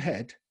a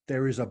head-to-head,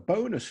 there is a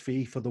bonus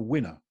fee for the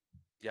winner.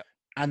 Yeah.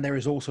 And there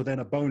is also then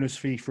a bonus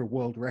fee for a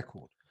world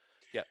record.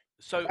 Yeah.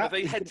 So are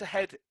they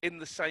head-to-head in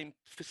the same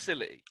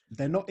facility?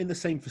 They're not in the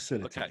same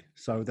facility. Okay.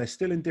 So they're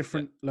still in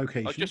different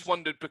locations. I just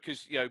wondered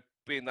because,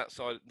 being that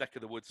side neck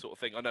of the woods sort of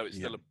thing, I know it's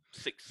still a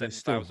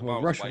 7,000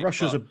 miles away.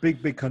 Russia's a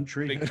big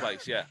country. Big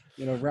place, yeah.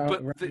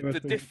 But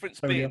the difference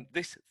being,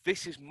 this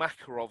is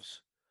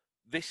Makarov's.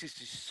 This is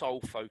his sole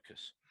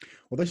focus.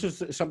 Well, this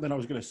is something I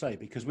was going to say,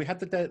 because we had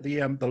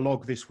the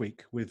log this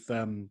week with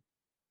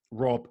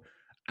Rob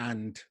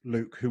and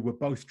Luke, who were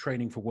both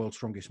training for World's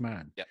Strongest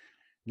Man. Yeah.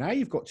 Now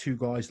you've got two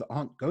guys that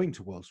aren't going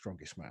to World's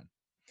Strongest Man.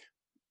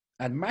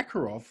 And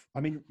Makarov,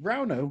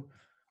 Rauno,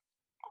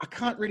 I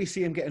can't really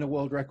see him getting a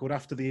world record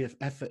after the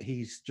effort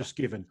he's just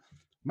given.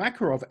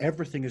 Makarov,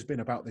 everything has been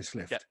about this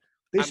lift. Yeah.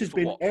 This has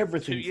been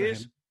everything 2 years?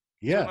 for him.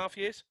 Yeah. 2.5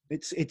 years?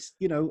 It's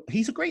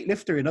he's a great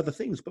lifter in other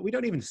things, but we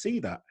don't even see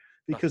that,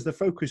 because the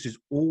focus is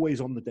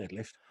always on the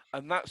deadlift.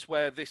 And that's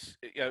where this,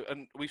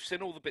 and we've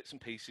seen all the bits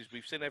and pieces.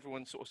 We've seen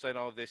everyone sort of saying,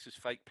 oh, this is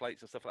fake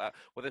plates and stuff like that.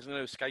 Well, there's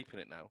no escaping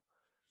it now.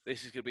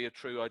 This is going to be a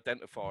true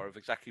identifier of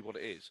exactly what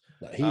it is.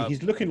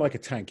 He's looking like a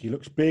tank. He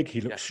looks big.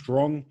 He looks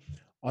strong.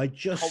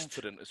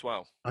 Confident as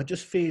well. I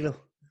just feel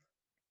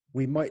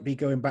we might be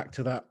going back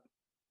to that,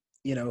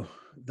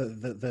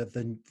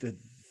 the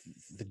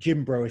the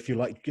gym bro, if you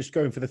like, just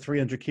going for the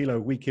 300 kilo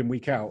week in,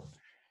 week out.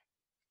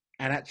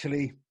 And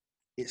actually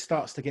it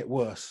starts to get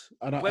worse.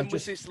 And when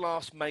was his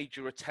last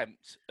major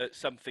attempt at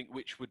something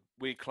which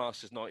we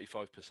class as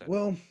 95%?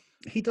 Well,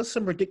 he does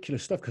some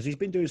ridiculous stuff because he's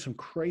been doing some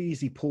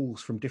crazy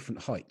pulls from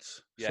different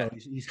heights. Yeah. So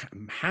he's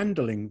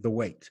handling the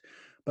weight,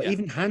 but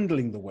even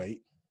handling the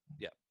weight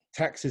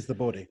taxes the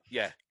body.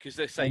 Yeah, because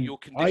they say you're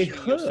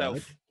conditioning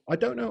yourself. I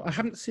don't know. I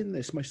haven't seen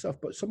this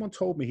myself, but someone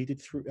told me he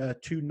did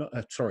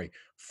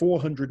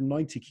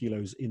 490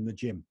 kilos in the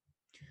gym.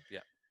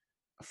 Yeah.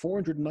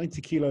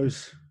 490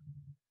 kilos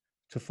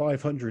to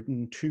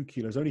 502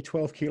 kilos, only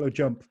 12 kilo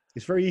jump.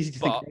 It's very easy to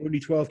think only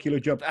 12 kilo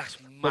jump. That's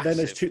massive. But then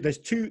there's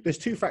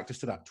two factors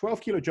to that.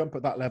 12 kilo jump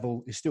at that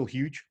level is still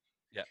huge.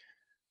 Yeah.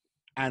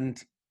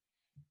 And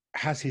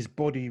has his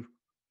body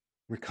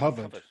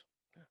recovered? Yeah.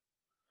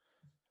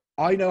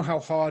 I know how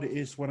hard it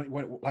is when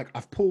like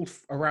I've pulled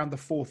around the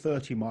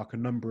 430 mark a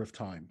number of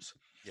times.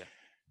 Yeah.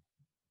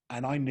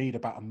 And I need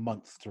about a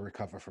month to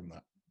recover from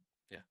that.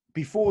 Yeah.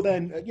 Before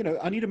then,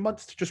 I need a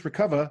month to just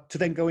recover to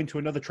then go into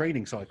another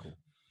training cycle.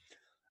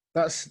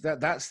 That's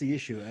the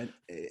issue, and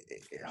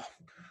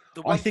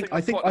I think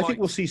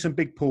we'll see some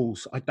big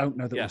pulls. I don't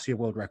know that we'll see a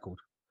world record.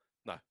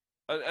 No,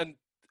 and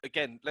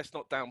again, let's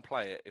not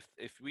downplay it.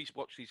 If we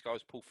watch these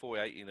guys pull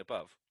 480 and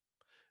above,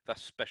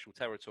 that's special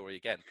territory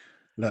again.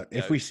 Look,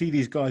 if we see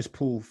these guys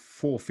pull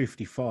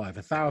 455,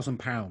 1,000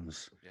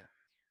 pounds,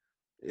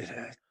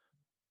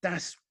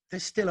 there's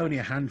still only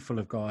a handful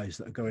of guys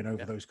that are going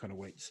over those kind of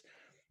weights.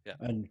 Yeah,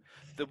 and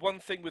the one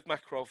thing with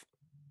Makarov,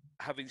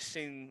 having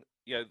seen,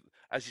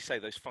 as you say,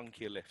 those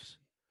funkier lifts,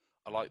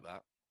 I like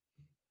that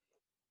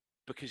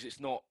because it's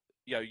not,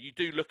 you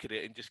do look at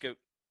it and just go,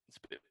 it's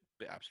a bit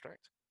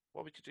abstract.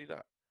 Why would you do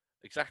that?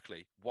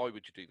 Exactly. Why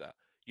would you do that?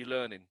 You're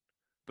learning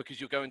because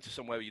you're going to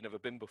somewhere you've never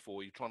been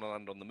before. You're trying to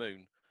land on the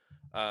moon,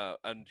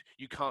 and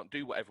you can't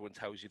do what everyone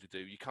tells you to do.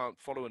 You can't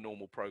follow a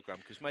normal program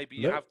because maybe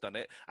you have done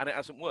it and it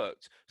hasn't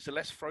worked. So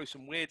let's throw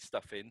some weird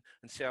stuff in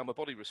and see how my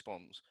body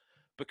responds.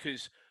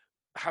 Because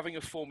having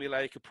a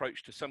formulaic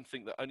approach to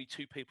something that only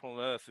two people on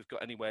earth have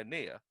got anywhere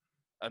near,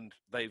 and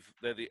they're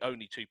the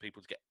only two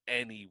people to get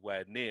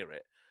anywhere near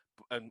it,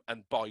 and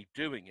by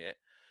doing it,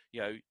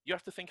 you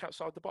have to think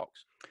outside the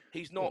box.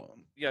 He's not,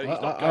 he's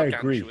not gargantuan. I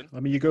agree. I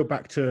mean, you go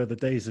back to the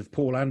days of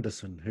Paul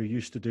Anderson, who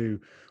used to do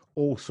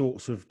all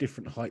sorts of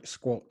different height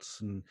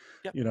squats and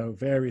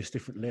various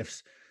different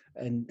lifts.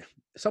 And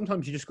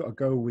sometimes you just got to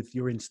go with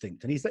your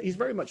instinct. And he's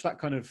very much that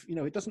kind of,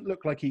 it doesn't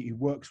look like he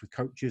works with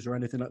coaches or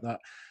anything like that.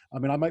 I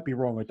mean, I might be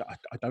wrong. I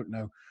don't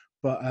know.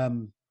 But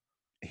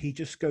he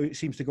just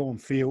seems to go on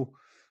feel.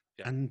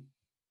 Yeah. And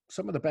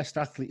some of the best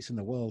athletes in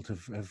the world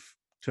have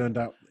turned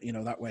out,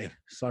 that way.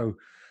 So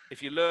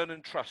if you learn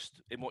and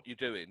trust in what you're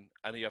doing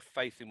and you have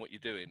faith in what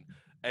you're doing,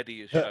 Eddie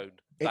has shown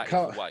that is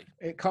the way.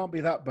 It can't be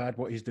that bad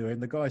what he's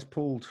doing. The guy's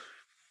pulled...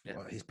 Yeah.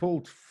 Well, he's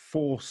pulled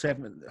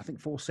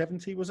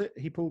 470, was it?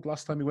 He pulled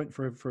last time he went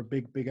for a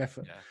big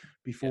effort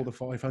before the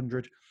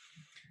 500.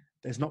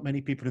 There's not many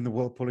people in the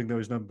world pulling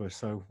those numbers.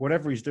 So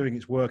whatever he's doing,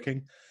 it's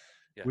working.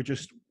 Yeah.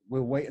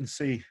 We'll wait and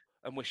see.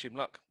 And wish him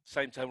luck.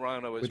 Same to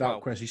Rhino as well.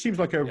 Without question. He seems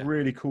like a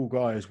really cool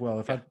guy as well.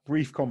 I've had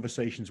brief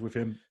conversations with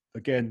him.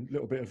 Again, a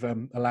little bit of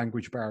a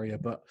language barrier,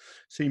 but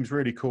seems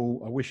really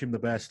cool. I wish him the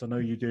best. I know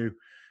you do.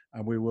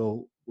 And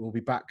we'll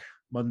be back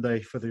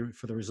Monday for the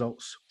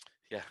results.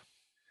 Yeah.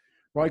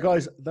 Right,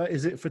 guys, that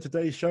is it for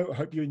today's show. I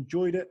hope you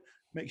enjoyed it.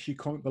 Make sure you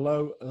comment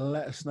below.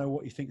 Let us know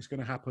what you think is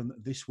going to happen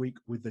this week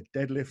with the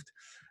deadlift.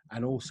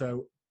 And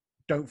also,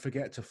 don't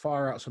forget to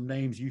fire out some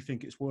names you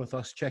think it's worth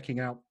us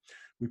checking out.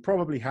 We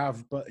probably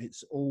have, but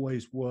it's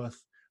always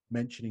worth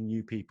mentioning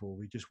new people.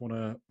 We just want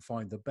to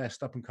find the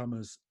best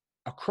up-and-comers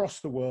across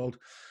the world.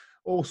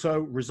 Also,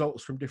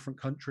 results from different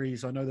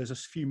countries. I know there's a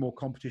few more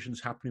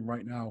competitions happening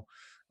right now.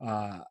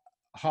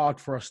 Hard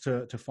for us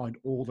to find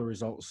all the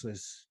results.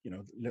 There's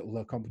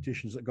little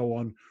competitions that go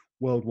on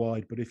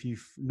worldwide, but if you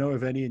know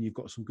of any and you've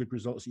got some good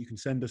results that you can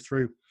send us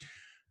through,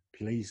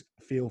 please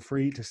feel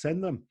free to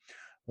send them.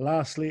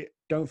 Lastly,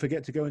 don't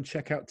forget to go and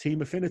check out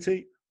Team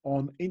Affinity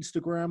on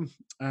Instagram.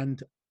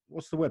 And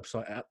what's the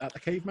website? At the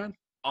Caveman?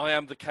 I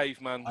am the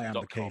Caveman. I am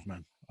the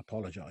Caveman.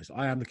 Apologize.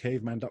 I am the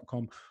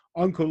Caveman.com.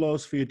 Uncle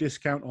Loz for your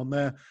discount on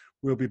there.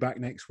 We'll be back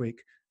next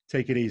week.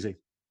 Take it easy.